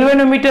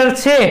ગેલ્વેનોમીટર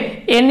છે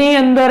એની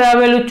અંદર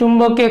આવેલું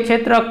ચુંબકીય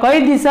ક્ષેત્ર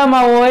કઈ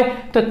દિશામાં હોય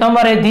તો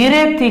તમારે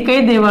ધીરેથી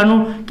કહી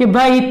દેવાનું કે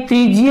ભાઈ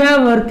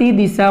ત્રિજ્યાવર્તી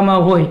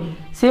દિશામાં હોય.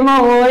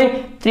 શેમાં હોય?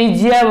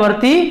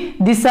 ત્રિજ્યાવર્તી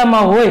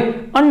દિશામાં હોય.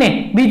 અને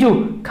બીજું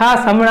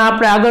ખાસ હમણાં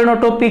આપણે આગળનો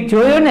ટોપિક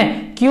જોયો ને,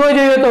 કયો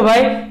જોયો તો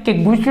ભાઈ? કે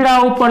ગૂંચળા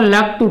ઉપર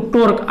લાગતું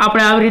ટોર્ક.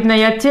 આપણે આવી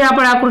રીતના યાદ છે,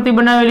 આપણે આકૃતિ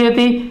બનાવેલી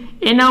હતી,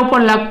 એના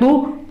ઉપર લાગતું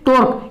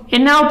ટોર્ક.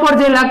 એના ઉપર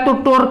જે લાગતું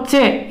ટોર્ક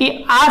છે એ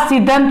આ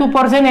સિદ્ધાંત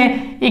ઉપર છે ને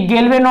એ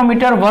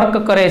ગેલ્વેનોમીટર વર્ક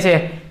કરે છે.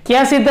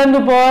 કયા સિદ્ધાંત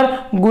ઉપર?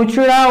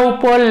 ગૂંચળા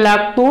ઉપર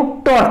લાગતું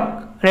ટોર્ક.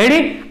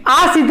 રેડી?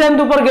 આ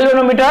સિદ્ધાંત ઉપર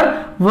ગેલ્વેનોમીટર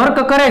વર્ક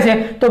કરે છે.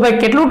 તો ભાઈ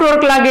કેટલું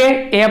ટોર્ક લાગે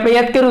એ આપણે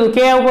યાદ કર્યું હતું.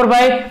 કયા ઉપર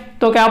ભાઈ?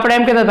 તો કે આપણે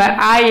એમ કહેતા હતા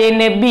આઈ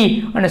એને બી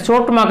અને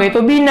શોર્ટમાં કહીએ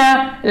તો બીના,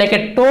 એટલે કે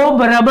ટો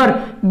બરાબર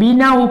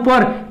બીના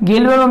ઉપર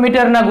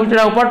ગેલ્વેનોમીટરના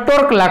ગૂંચળા ઉપર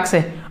ટોર્ક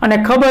લાગશે. અને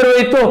ખબર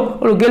હોય તો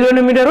ઓલું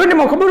ગેલ્વેનોમીટર હોય ને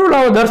એમાં ખબર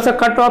હોય દર્શક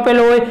કાંટો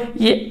આપેલો હોય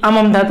એ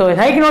આમ થતો હોય,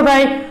 થાય કે ન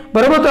થાય?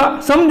 બરાબર. તો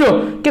સમજો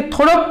કે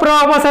થોડોક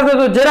પ્રવાહ પસાર થાય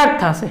તો જરાક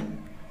થશે,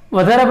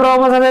 વધારે પ્રવાહ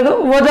પસાર થાય તો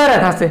વધારે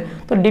થશે.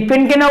 તો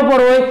ડિપેન્ડ કેના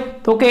ઉપર હોય?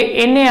 તો કે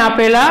એને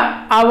આપેલા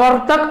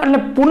આવર્તક અને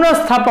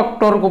પુનઃસ્થાપક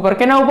ટોર્ક ઉપર.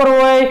 કેના ઉપર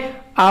હોય?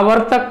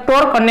 આવર્તક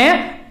ટોર્ક અને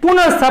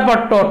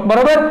પુનઃસ્થાપક ટોર્ક,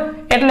 બરાબર.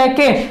 એટલે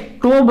કે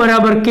ટો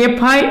બરાબર કે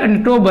ફાઈ અને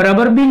ટો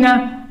બરાબર બીના.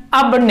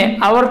 આ બંને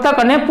આવર્તક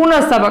અને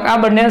પુનઃસ્થાપક આ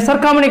બંને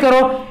સરખામણી કરો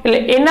એટલે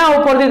એના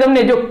ઉપરથી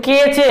તમને જો કે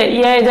છે એ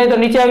આવી જાય તો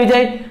નીચે આવી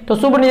જાય તો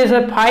શું બની જશે?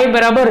 ફાઈ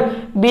બરાબર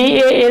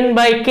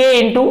BAN/K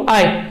 ×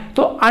 I.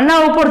 તો આના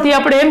ઉપરથી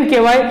આપણે એમ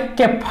કહેવાય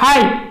કે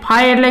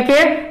ફાઈ એટલે કે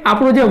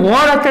આપણું જે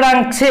વળ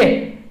અચળાંક છે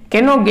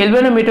કેનો?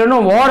 ગેલ્વેનોમીટરનો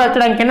વળ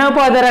અચળાંક કેના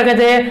ઉપર આધાર રાખે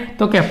છે?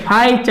 તો કે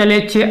ફાઈ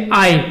ચલે છે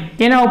I.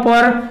 કેના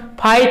ઉપર?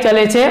 ફાઈ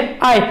ચલે છે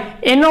I.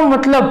 એનો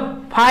મતલબ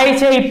ફાઈ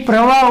છે એ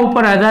પ્રવાહ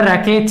ઉપર આધાર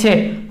રાખે છે.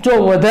 જો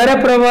વધારે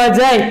પ્રવાહ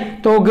જાય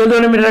તો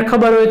ગેલ્વેનોમીટર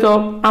ખબર હોય તો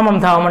આમ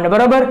થવા માંડે,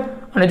 બરાબર.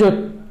 અને જો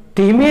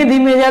ધીમે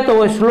ધીમે જતો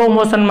હોય સ્લો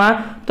મોશનમાં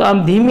તો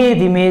આમ ધીમે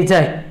ધીમે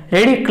જાય.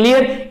 રેડી?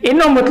 ક્લિયર?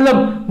 એનો મતલબ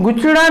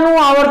ગૂંચળાનું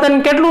આવર્તન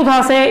કેટલું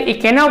થશે એ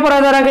કેના ઉપર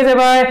આધાર રાખે છે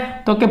ભાઈ?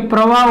 તો કે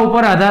પ્રવાહ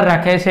ઉપર આધાર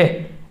રાખે છે.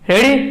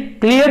 રેડી?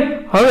 ક્લિયર?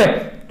 હવે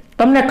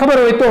તમને ખબર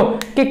હોય તો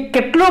કે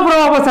કેટલો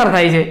પ્રવાહ પસાર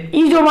થાય છે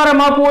એ જો મારે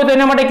માપવું હોય તો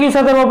એના માટે કયું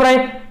સાધન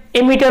વપરાય?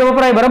 એમીટર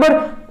વપરાય, બરાબર.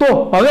 તો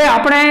હવે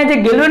આપણે જે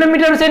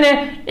ગેલ્વેનોમીટર છે ને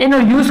એનો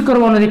યુઝ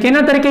કરવાનો છે.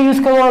 કેના તરીકે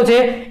યુઝ કરવાનો છે?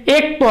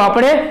 એક તો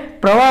આપણે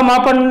પ્રવાહ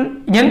માપન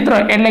યંત્ર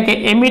એટલે કે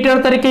એમીટર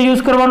તરીકે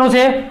યુઝ કરવાનો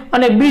છે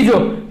અને બીજો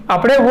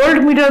આપણે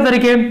વોલ્ટમીટર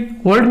તરીકે.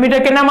 વોલ્ટમીટર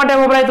કેના માટે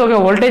વપરાય? તો કે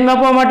વોલ્ટેજ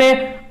માપવા માટે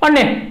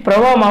અને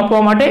પ્રવાહ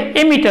માપવા માટે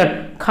એમીટર.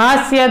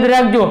 ખાસ યાદ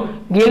રાખજો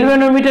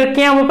ગેલ્વેનોમીટર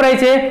ક્યાં વપરાય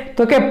છે?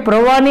 તો કે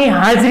પ્રવાહની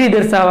હાજરી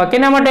દર્શાવવા.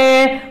 કેના માટે?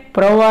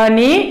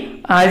 પ્રવાહની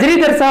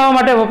હાજરી દર્શાવવા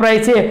માટે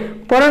વપરાય છે.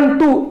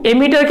 પરંતુ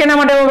એમીટર કેના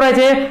માટે વપરાય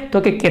છે? તો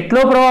કે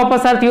કેટલો પ્રવાહ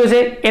પસાર થયો છે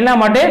એના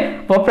માટે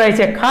વપરાય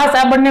છે. ખાસ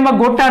આ બંનેમાં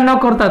ગોટા ન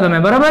કરતા તમે,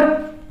 બરાબર.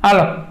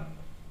 હાલો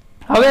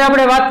હવે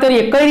આપણે વાત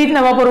કરીએ કઈ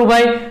રીતના વાપરવું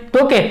ભાઈ?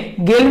 તો કે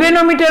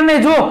ગેલ્વેનોમીટરને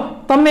જો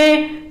તમે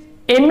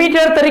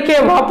એમીટર તરીકે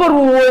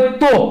વાપરવું હોય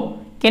તો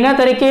કેના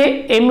તરીકે?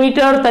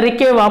 એમીટર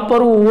તરીકે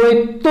વાપરવું હોય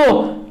તો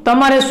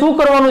તમારે શું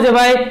કરવાનું છે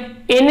ભાઈ?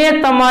 એને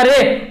તમારે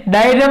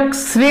ડાયરેક્ટ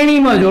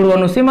શ્રેણીમાં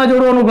જોડવાનું. શેમાં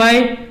જોડવાનું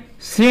ભાઈ?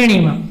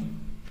 શ્રેણીમાં.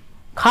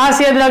 ખાસ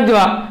યાદ રાખજો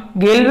આ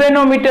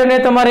ગેલ્વેનોમીટરને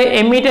તમારે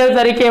એમીટર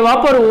તરીકે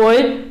વાપરવું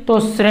હોય તો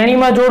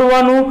શ્રેણીમાં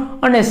જોડવાનું.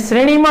 અને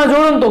શ્રેણીમાં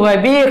જોડો તો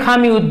ભાઈ બે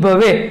ખામી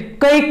ઉદ્ભવે.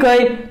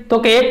 કઈ? તો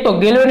કે એક તો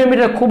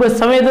ગેલ્વેનોમીટર ખૂબ જ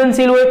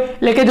સંવેદનશીલ હોય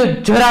એટલે કે જો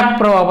જરાક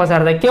પ્રવાહ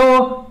પસાર થાય, કેવો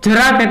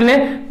જરાક એટલે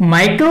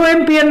માઇક્રો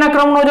એમ્પિયરના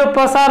ક્રમનો જો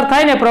પસાર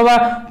થાય ને પ્રવાહ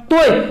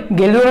તોય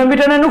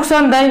ગેલ્વેનોમીટરને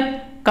નુકસાન થાય.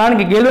 કારણ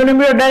કે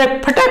ગેલ્વેનોમીટર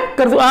ડાયરેક્ટ ફટાક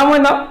કરતું આમ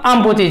હોય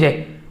આમ પહોંચી જાય,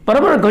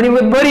 બરાબર. ઘણી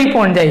વખત બરી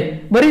પણ જાય.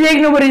 બરી જાય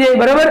કે ન બરી જાય?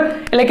 બરાબર.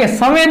 એટલે કે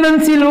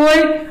સંવેદનશીલ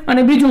હોય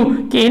અને બીજું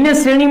કે એને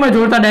શ્રેણીમાં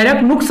જોડતા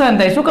ડાયરેક્ટ નુકસાન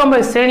થાય. શું કામ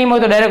ભાઈ?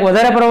 શ્રેણીમાં તો ડાયરેક્ટ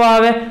વધારે પ્રવાહ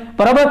આવે,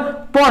 બરાબર,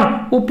 પણ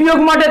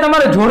ઉપયોગ માટે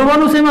તમારે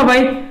જોડવાનું છે એમાં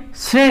ભાઈ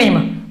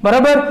શ્રેણીમાં,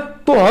 બરાબર।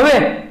 તો હવે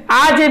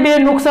આ જે બે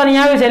નુકસાની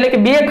આવે છે એટલે કે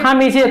બે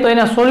ખામી છે, તો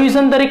એના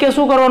સોલ્યુશન તરીકે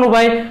શું કરવાનું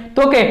ભાઈ,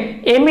 તો કે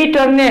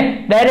એમીટરને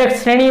ડાયરેક્ટ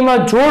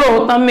શ્રેણીમાં જોડો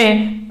તમે,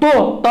 તો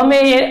તમે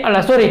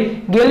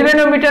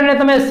ગેલ્વેનોમીટરને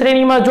તમે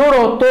શ્રેણીમાં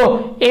જોડો તો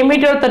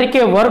એમીટર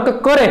તરીકે વર્ક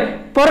કરે,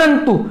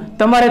 પરંતુ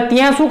તમારે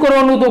ત્યાં શું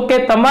કરવાનું, તો કે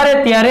તમારે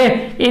ત્યારે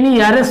એની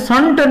યારે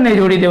શન્ટને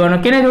જોડી દેવાનો।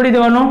 કેને જોડી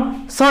દેવાનો?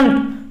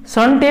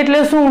 શન્ટ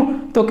એટલે શું,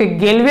 તો કે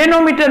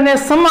ગેલ્વેનોમીટરને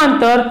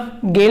સમાંતર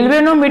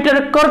ગેલ્વેનોમીટર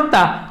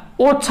કરતા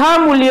ઓછા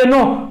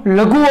મૂલ્યનો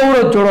લઘુ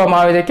અવરોધ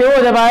જોડવામાં આવે છે। કેવો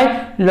છે ભાઈ?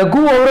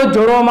 લઘુ અવરોધ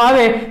જોડવામાં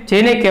આવે,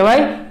 જેને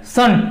કહેવાય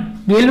શન્ટ।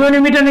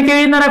 ગેલ્વેનોમીટરને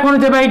કેવી રીતના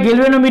રાખવાનું છે ભાઈ?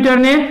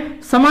 ગેલ્વેનોમીટરને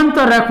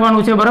સમાંતર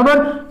રાખવાનું છે, બરાબર,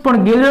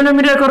 પણ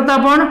ગેલ્વેનોમીટર કરતા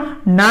પણ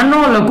નાનો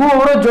લઘુ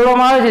અવરોધ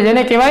જોડવામાં આવે છે,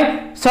 જેને કહેવાય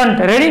શન્ટ।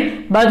 રેડી?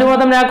 બાજુમાં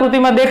તમને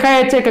આકૃતિમાં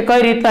દેખાય છે કે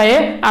કઈ રીતના એ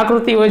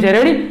આકૃતિ હોય છે।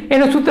 રેડી?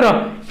 એનું સૂત્ર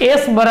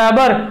S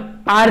બરાબર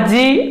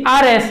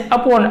RG/RS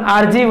upon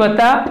RG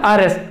 +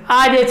 RS,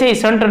 આ જે છે એ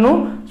શન્ટનું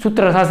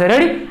સૂત્ર થશે।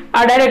 રેડી?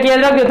 આ ડાયરેક્ટ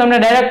યાદ રાખજો, તમને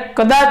ડાયરેક્ટ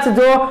કદાચ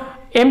જો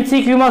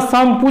MCQ માં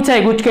સમ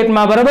પૂછાય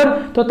ગુજકેટમાં, બરાબર,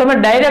 તો તમે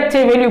ડાયરેક્ટ છે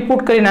વેલ્યુ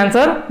પુટ કરીને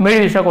આન્સર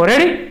મેળવી શકો।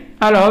 રેડી?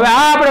 હાલો, હવે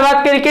આ આપણે વાત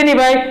કરી કેની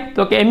ભાઈ,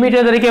 તો કે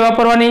એમીટર તરીકે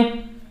વાપરવાની।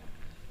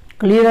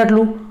 ક્લિયર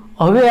આટલું?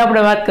 હવે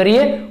આપણે વાત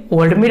કરીએ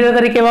વોલ્ટમીટર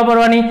તરીકે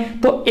વાપરવાની।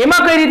 તો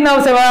એમાં કઈ રીતના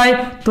આવશે ભાઈ,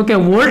 તો કે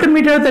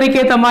વોલ્ટમીટર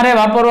તરીકે તમારે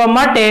વાપરવા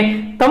માટે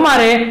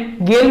તમારે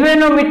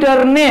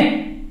ગેલ્વેનોમીટરને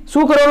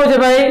શું કરવાનું છે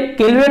ભાઈ?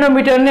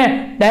 ગેલ્વેનોમીટરને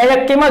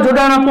ડાયરેક્ટ કેમાં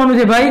જોડાણ આપવાનું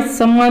છે ભાઈ?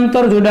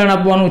 સમાંતર જોડાણ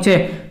આપવાનું છે।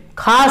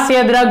 ખાસ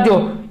યાદ રાખજો,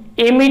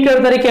 એમીટર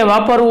તરીકે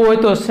વાપરવું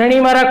હોય તો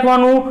શ્રેણીમાં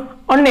રાખવાનું,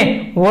 અને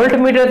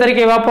વોલ્ટમીટર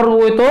તરીકે વાપરવું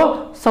હોય તો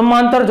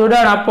સમાંતર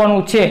જોડાણ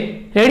આપવાનું છે।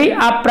 રેડી?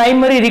 આ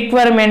પ્રાઇમરી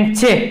રિક્વાયરમેન્ટ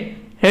છે।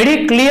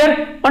 રેડી? ક્લિયર?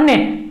 અને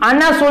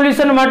આના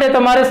સોલ્યુશન માટે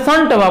તમારે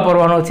શન્ટ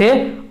વાપરવાનો છે,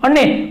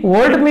 અને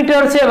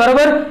વોલ્ટમીટર છે,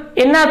 બરાબર,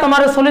 એના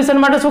તમારે સોલ્યુશન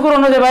માટે શું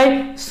કરવાનું છે ભાઈ?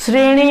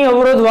 શ્રેણી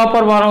અવરોધ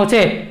વાપરવાનો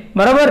છે,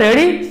 બરાબર।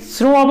 રેડી?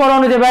 શું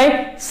વાપરવાનું છે ભાઈ?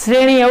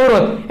 શ્રેણી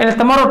અવરોધ। એટલે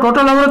તમારો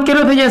ટોટલ અવરોધ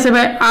કેટલો થઈ જશે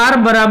ભાઈ? R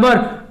બરાબર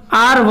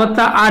R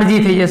 + RG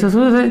થઈ જશે।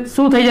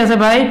 શું થઈ જશે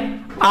ભાઈ?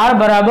 R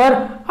બરાબર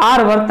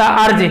R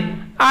 + RG।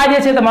 આ જે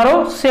છે તમારો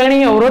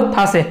શ્રેણી અવરોધ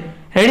થશે।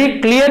 રેડી?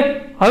 ક્લિયર?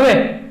 હવે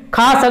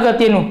ખાસ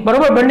અગત્યનું,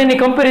 બરાબર, બંનેની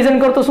કમ્પેરિઝન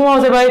કરતો શું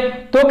આવશે ભાઈ,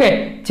 તો કે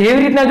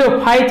જેવી રીતના જો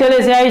ફાઈ ચલે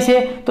છે આઈ છે,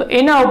 તો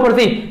એના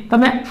ઉપરથી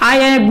તમે આઈ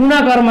અહીંયા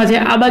ગુણાકારમાં છે,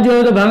 આ બાજુ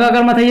હોય તો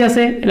ભાગાકારમાં થઈ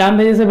જશે, એટલે આમ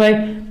થઈ જશે ભાઈ,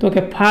 તો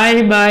કે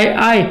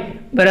φ/i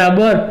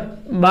બરાબર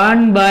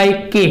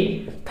 12/k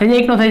થઈ જાય,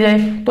 એકનો થઈ જાય।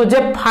 તો જે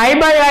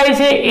φ/i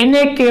છે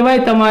એને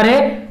કહેવાય તમારે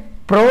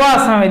પ્રવાહ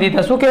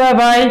સંવેદિતા। શું કહેવાય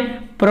ભાઈ?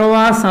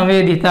 પ્રવાહ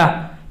સંવેદિતા।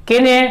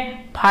 કેને?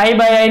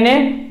 φ/i ને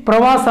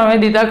પ્રવાહ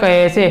સંવેદિતા કહે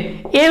છે।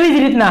 એવી જ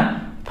રીતના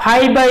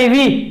φ/v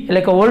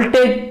એટલે કે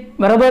વોલ્ટેજ,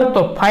 બરાબર,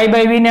 તો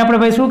φ/v ને આપણે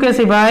ભાઈ શું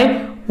કહેશે ભાઈ?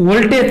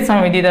 વોલ્ટેજ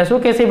સંવેદિતા।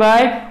 શું કહેશે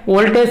ભાઈ?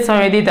 વોલ્ટેજ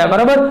સંવેદિતા,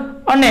 બરાબર।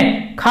 અને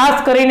ખાસ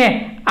કરીને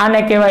આને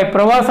કહેવાય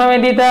પ્રવાહ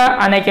સંવેદિતા,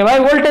 આને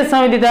કહેવાય વોલ્ટેજ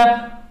સંવેદિતા।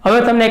 હવે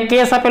તમને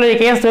કેસ આપેલો છે,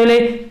 કેસ જોઈ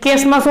લઈ।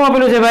 કેસમાં શું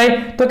આપેલું છે ભાઈ,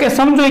 તો કે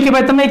સમજો કે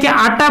ભાઈ તમે કે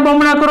આટા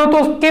બમણા કરો તો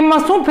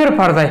કેમમાં શું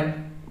ફેરફાર થાય,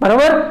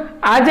 બરાબર।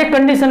 આ જે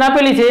કન્ડિશન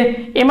આપેલી છે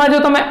એમાં જો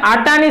તમે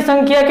આટાની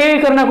સંખ્યા કેવી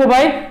કરી નાખો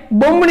ભાઈ?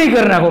 બમણી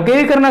કરી નાખો।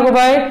 કેવી કરી નાખો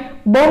ભાઈ?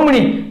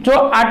 બમણી। જો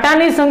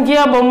આટાની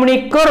સંખ્યા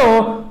બમણી કરો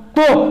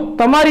તો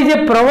તમારી જે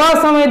પ્રવાહ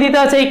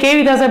સંવેદિતા છે એ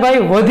કેવી થશે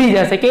ભાઈ? વધી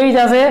જશે। કેવી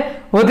થશે?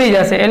 વધી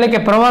જશે। એટલે કે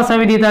પ્રવાહ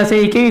સંવેદિતા છે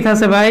એ કેવી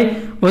થશે ભાઈ?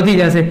 વધી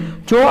જશે।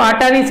 જો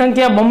આટાની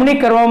સંખ્યા બમણી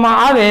કરવામાં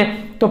આવે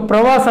તો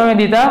પ્રવાહ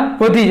સંવેદિતા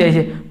વધી જાય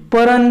છે,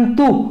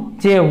 પરંતુ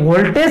જે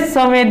વોલ્ટેજ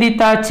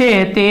સંવેદિતા છે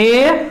તે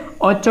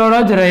અચળ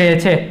જ રહે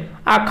છે।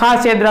 આ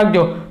ખાસ યાદ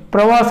રાખજો,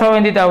 પ્રવાહ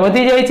સંવેદિતા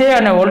વધી જાય છે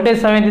અને વોલ્ટેજ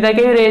સંવેદિતા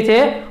કેવી રહે છે?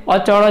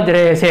 અચળ જ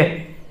રહે છે।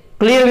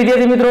 ક્લિયર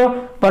વિદ્યાર્થી મિત્રો?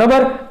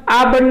 બરાબર,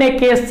 આ બંને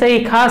કેસ છે એ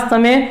ખાસ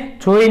તમે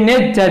જોઈને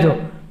જ જાજો,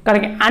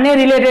 કારણ કે આને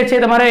રિલેટેડ છે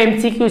તમારે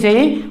MCQ છે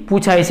એ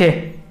પૂછાય છે।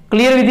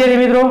 ક્લિયર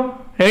વિદ્યાર્થી મિત્રો?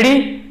 રેડી?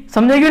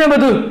 સમજાઈ ગયું ને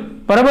બધું?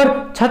 બરાબર।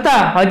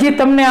 છતાં હજી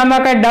તમને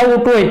આમાં કાંઈ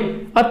ડાઉટ હોય,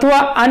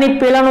 અથવા આની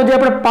પહેલાનો જે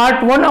આપણે પાર્ટ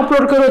 1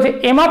 અપલોડ કર્યો છે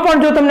એમાં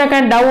પણ જો તમને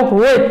કાંઈ ડાઉટ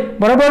હોય,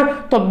 બરાબર,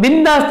 તો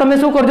બિંદાસ તમે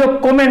શું કરજો?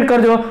 કોમેન્ટ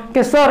કરજો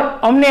કે સર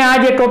અમને આ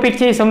જે ટોપિક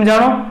છે એ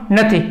સમજાણો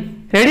નથી।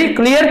 રેડી?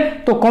 ક્લિયર?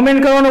 તો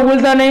કોમેન્ટ કરવાનું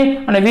ભૂલતા નહીં,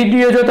 અને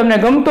વિડીયો જો તમને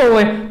ગમતો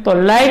હોય તો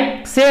લાઈક,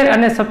 શેર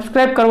અને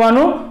સબસ્ક્રાઇબ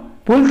કરવાનું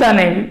ભૂલતા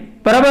નહીં,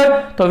 બરાબર।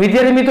 તો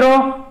વિદ્યાર્થી મિત્રો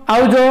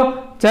આવજો।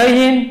 જય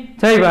હિન્દ,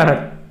 જય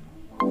ભારત।